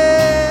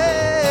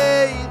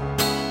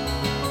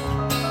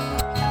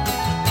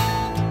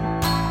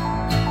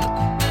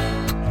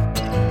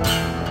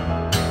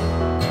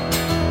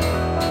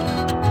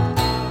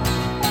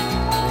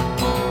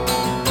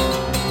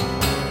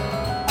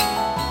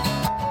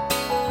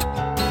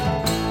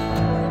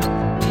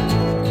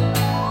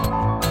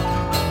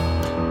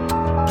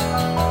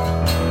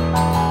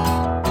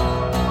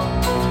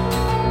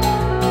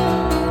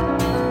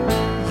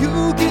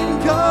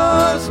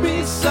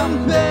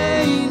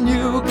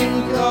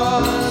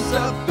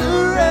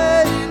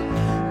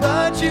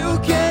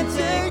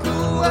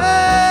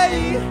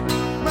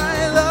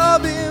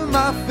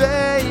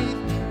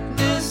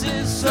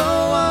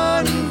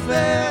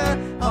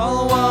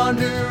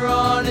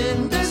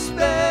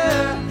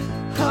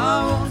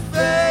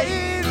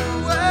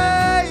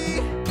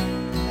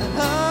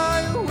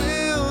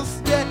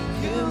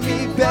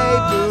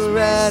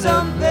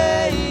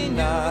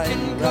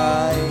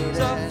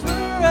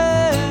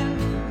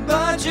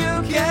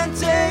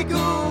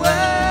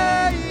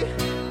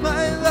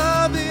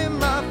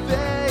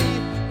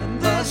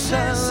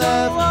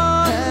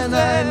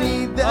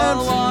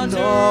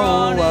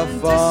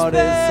 fought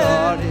as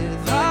hard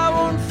as I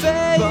won't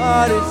fade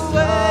but it's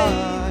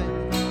away.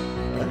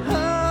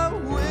 I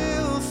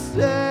will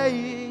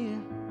stay.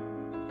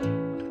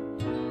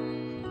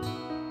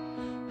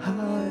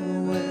 I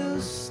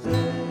will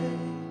stay.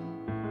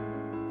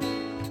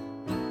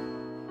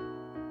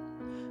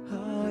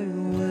 I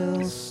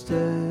will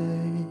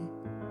stay.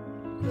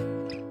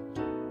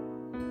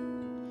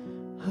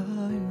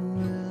 I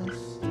will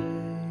stay.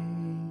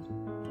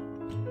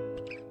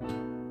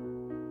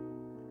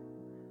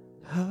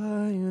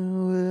 I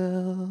will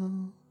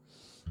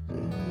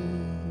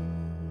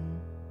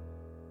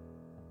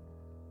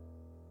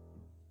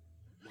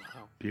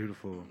stay.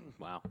 Beautiful.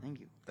 Wow. Thank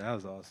you. That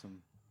was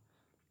awesome.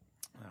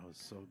 That was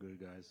so good,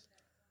 guys.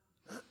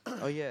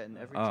 Oh yeah, and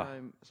every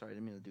time. Sorry, I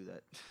didn't mean to do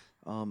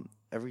that.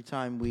 Every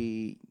time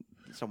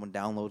someone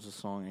downloads a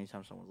song,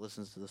 anytime someone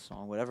listens to the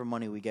song, whatever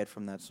money we get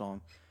from that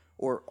song,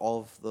 or all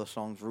of the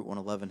songs Route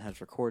 111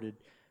 has recorded,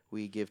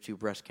 we give to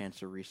breast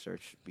cancer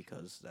research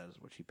because that is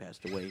what she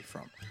passed away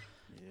from.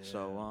 Yeah.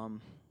 So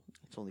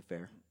it's only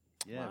fair.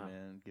 Yeah, Wow.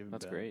 man. Give it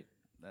That's back. great.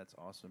 That's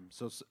awesome.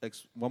 So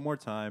one more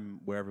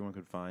time, where everyone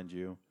could find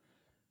you.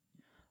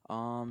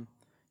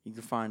 You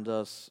can find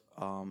us.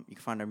 You can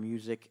find our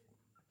music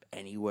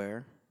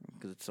anywhere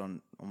because it's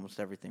on almost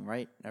everything,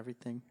 right?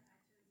 Everything.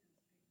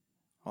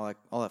 All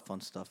that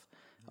fun stuff.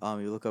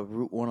 You look up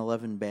Route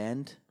 111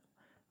 Band,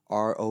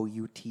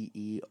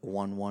 ROUTE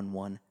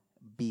 111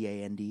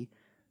 BAND,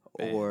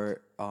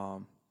 or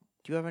do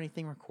you have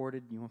anything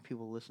recorded you want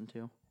people to listen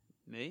to?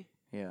 Me?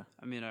 Yeah.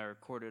 I mean, I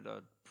recorded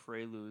a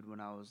prelude when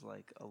I was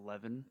like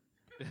 11.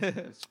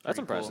 That's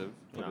impressive.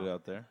 Put You it know,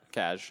 out there.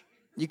 Cash.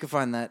 You can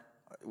find that.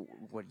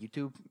 What,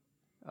 YouTube?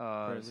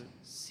 Prelude?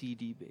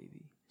 CD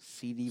Baby.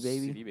 CD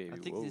Baby? CD baby. I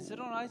think Whoa. is it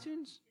on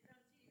iTunes?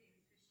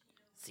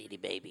 CD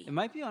Baby. It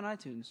might be on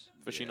iTunes.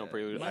 Foschino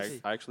Prelude. I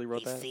actually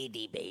wrote that.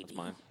 CD Baby. That's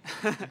mine.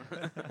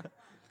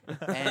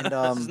 And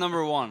This is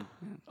number one.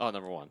 Oh,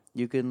 number one.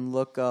 you can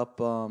look up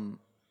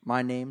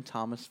my name,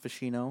 Thomas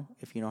Foschino.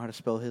 If you know how to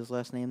spell his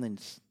last name, then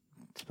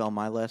spell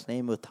my last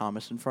name with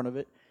Thomas in front of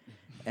it.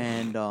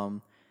 And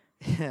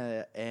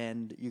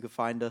and you can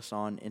find us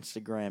on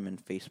Instagram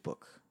and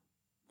Facebook.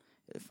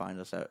 Find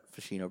us at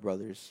Foschino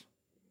Brothers.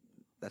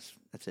 That's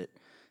it.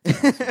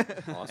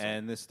 Awesome.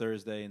 And this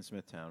Thursday in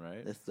Smithtown,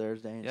 right? This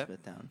Thursday in Yep.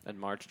 Smithtown. And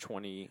March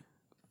 23rd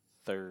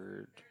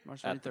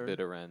March at the 23rd.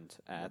 bitter end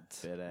at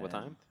Bitter what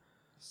end. time?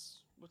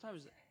 What time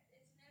is it?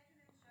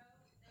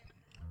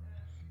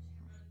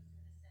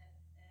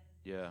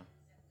 Yeah.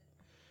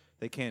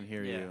 They can't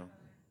hear Yeah. you.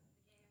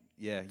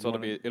 Yeah. So it'll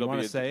be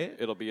say it.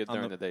 It'll be on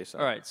during the- the day. So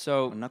All right,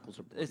 so My knuckles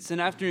are bleeding. it's an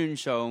afternoon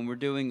show, and we're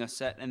doing a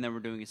set, and then we're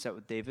doing a set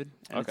with David,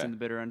 and it's Okay. in the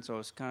bitter end, so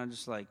it's kind of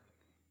just like,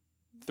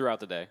 throughout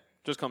the day,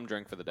 just come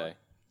drink for the day.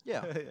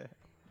 Yeah. oh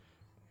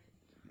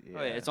yeah,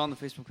 it's on the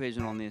Facebook page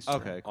and on the Instagram.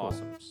 Okay, cool.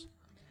 Awesome.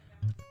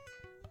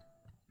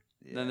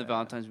 Then the Yeah.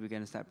 Valentine's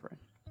weekend is that parade.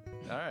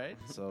 All right.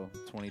 So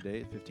 20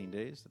 days, 15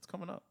 days. That's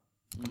coming up.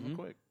 Coming Mhm.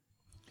 quick.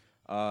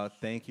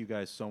 Thank you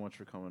guys so much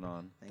for coming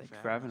on. Thanks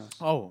Thanks for having us.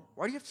 Oh,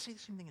 Why do you have to say the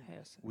same thing?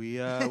 Yes. we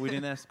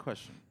didn't ask the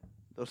question.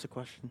 That was the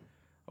question.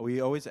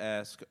 We always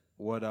ask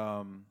what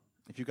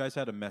if you guys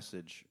had a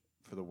message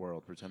for the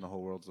world, pretend the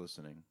whole world's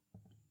listening.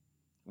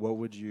 What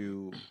would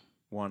you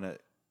want to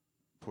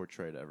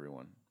portray to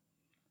everyone?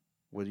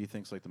 What do you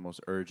think's like the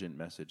most urgent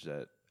message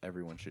that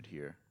everyone should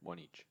hear? One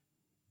each.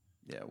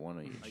 Yeah, one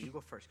of each. You go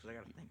first because I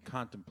got to think.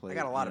 Contemplate. I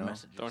got a lot you of know?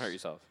 messages. Don't hurt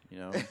yourself. You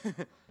know,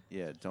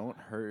 yeah. Don't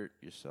hurt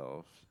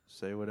yourself.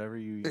 Say whatever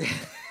you,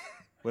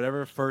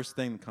 whatever first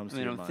thing that comes I to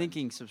mean, your I'm mind.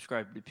 thinking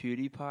subscribe to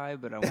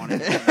PewDiePie, but I wanted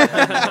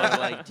to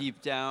like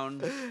deep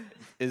down.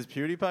 Is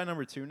PewDiePie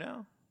number 2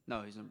 now?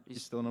 No, He's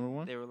he's still number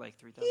 1. they were like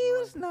 3,000. He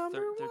was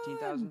number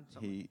 13,000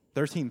 He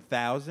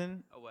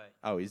 13,000. away.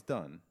 Oh, he's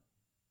done.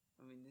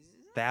 I mean, this is,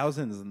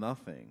 Thousands is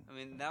nothing. I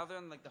mean, now they're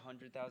in like the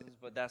 100,000s,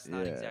 but that's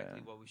not Yeah.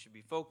 exactly what we should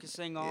be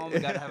focusing on. We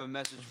got to have a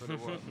message for the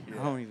world.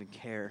 I don't even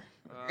care.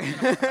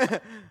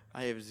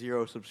 I have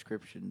 0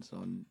 subscriptions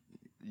on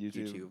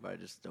YouTube. I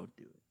just don't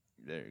do it.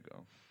 There you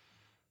go.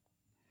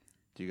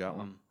 Do you got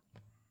one?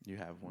 You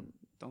have one.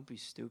 Don't be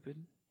stupid.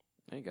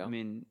 There you go. I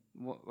mean,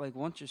 like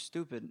once you're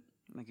stupid,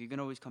 like you can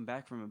always come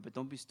back from it, but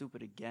don't be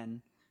stupid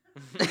again.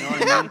 You know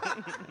what I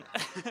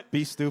mean?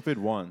 Be stupid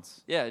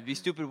once. Yeah, be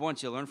stupid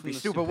once. You learn from Be the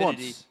stupid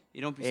stupidity. once.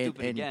 You don't be And-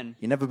 stupid and again.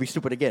 You never be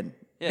stupid again.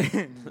 Yeah.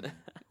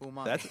 Who am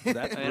I? That's I really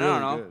mean, I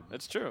don't know. good.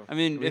 That's true. I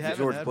mean, We if haven't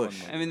George had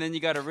Bush. one I mean, then you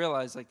got to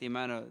realize like the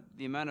amount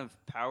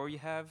of power you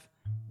have,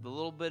 the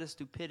little bit of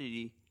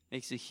stupidity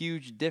makes a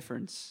huge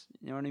difference.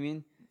 You know what I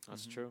mean?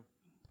 That's true.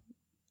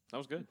 That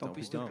was good. Don't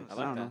be stupid. don't. I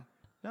like don't that.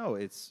 know. No,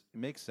 it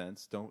makes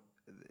sense. Don't.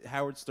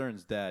 Howard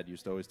Stern's dad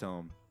used to always tell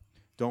him,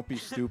 "Don't be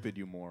stupid,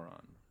 you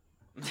moron."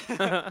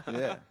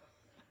 Yeah.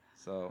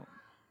 So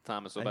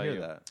Thomas, what I about hear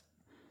you?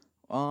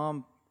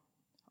 that.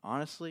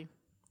 Honestly,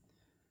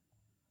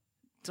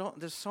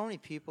 there's so many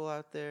people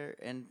out there,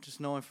 and just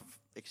knowing from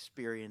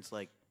experience,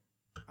 like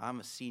I'm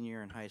a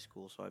senior in high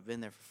school, so I've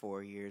been there for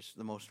 4 years,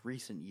 the most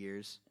recent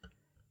years,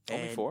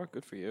 Only 4?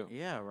 Good for you.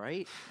 Yeah,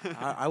 right.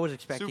 I was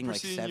expecting Super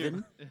like senior.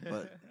 7,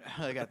 but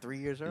I got 3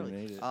 years early.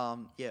 made it.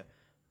 Yeah,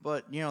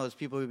 but there's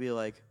people who'd be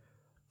like,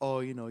 "Oh,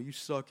 you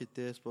suck at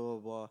this, blah blah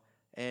blah,"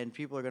 and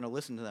people are gonna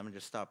listen to them and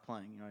just stop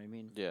playing. You know what I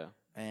mean? Yeah.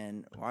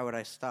 And why would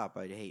I stop?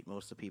 I hate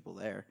most of the people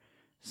there.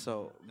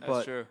 So,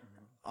 That's true.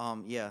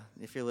 yeah,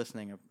 if you're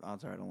listening,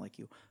 odds are I don't like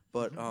you.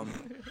 But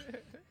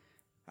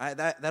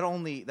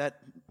that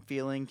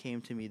feeling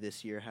came to me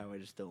this year. How I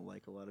just don't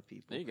like a lot of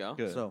people. There you go.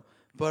 Good. So,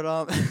 but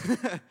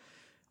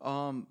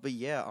but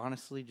yeah,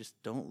 honestly, just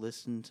don't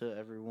listen to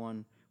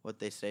everyone what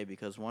they say,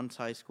 because once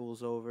high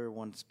school's over,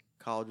 once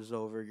college is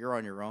over, you're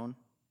on your own.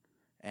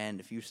 And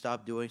if you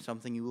stop doing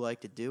something you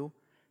like to do,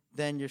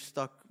 then you're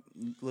stuck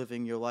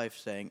living your life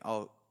saying,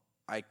 "Oh,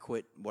 I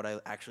quit what I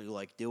actually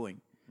like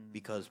doing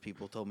because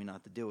people told me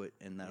not to do it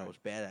and that I was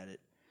bad at it."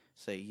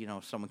 Say,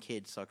 some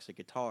kid sucks at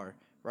guitar,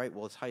 right?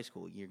 Well, it's high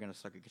school. You're gonna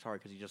suck at guitar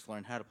because you just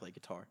learned how to play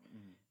guitar.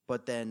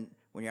 But then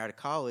when you're out of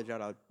college,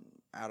 out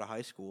of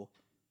high school,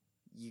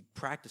 you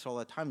practice all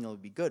that time and you'll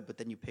be good. But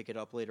then you pick it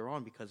up later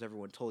on because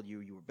everyone told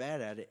you were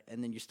bad at it,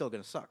 and then you're still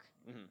gonna suck.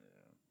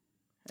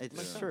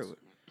 It's true.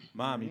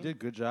 Mom, you did a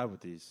good job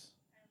with these.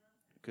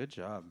 Good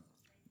job.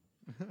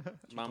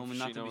 Mom told me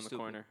not to Foschino be in the stupid.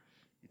 corner.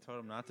 You told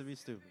him not to be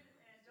stupid.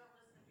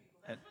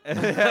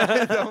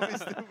 Don't be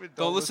stupid.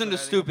 Don't listen to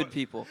stupid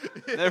people.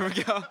 There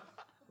we go.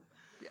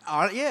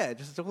 Yeah,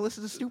 just don't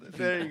listen to stupid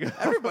people. There you go.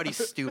 Everybody's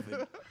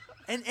stupid.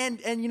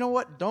 And you know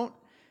what? Don't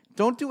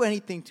do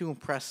anything to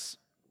impress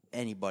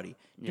anybody.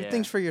 Do Yeah.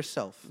 things for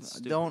yourself.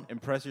 Stupid. Don't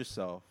Impress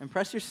yourself.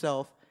 impress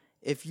yourself.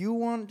 If you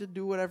want to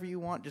do whatever you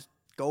want, just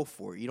go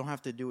for it. You don't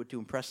have to do it to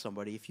impress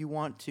somebody. If you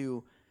want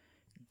to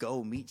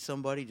go meet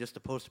somebody just to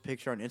post a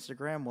picture on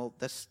Instagram, well,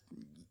 that's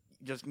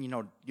just you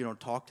don't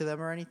talk to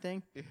them or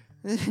anything.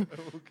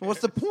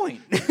 What's the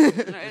point?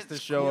 Just to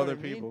show other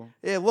people.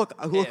 Yeah, look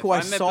who If I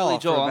met saw Billy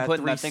for Joel, about I'm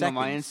putting 3 that thing on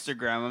my seconds.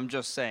 Instagram. I'm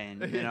just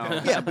saying,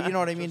 Yeah, but you know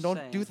what I mean. Just Don't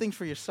saying. do things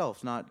for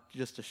yourself, not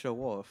just to show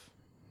off.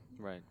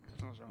 Right.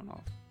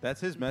 That's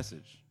his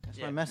message. That's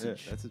Yeah. my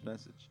message. Yeah, that's his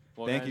message.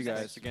 Well, Thank you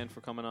Thanks guys. again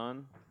for coming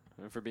on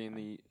and for being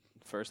the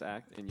first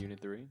act in Unit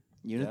 3.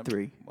 Unit Yep.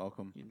 3.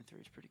 Welcome. Unit 3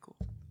 is pretty cool.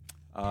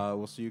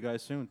 We'll see you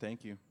guys soon.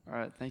 Thank you. All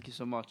right, thank you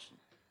so much.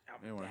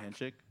 You want a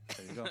handshake?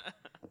 There you go.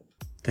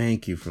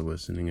 Thank you for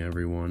listening,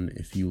 everyone.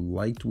 If you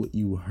liked what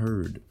you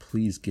heard,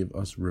 please give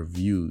us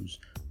reviews,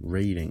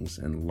 ratings,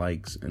 and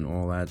likes, and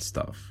all that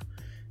stuff.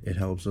 It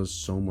helps us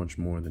so much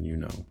more than you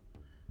know.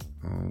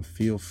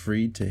 Feel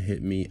free to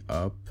hit me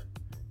up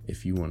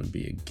if you want to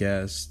be a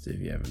guest, if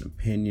you have an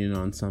opinion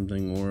on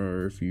something,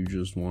 or if you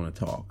just want to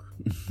talk.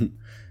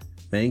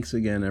 Thanks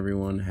again,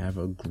 everyone. Have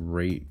a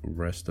great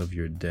rest of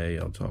your day.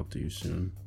 I'll talk to you soon.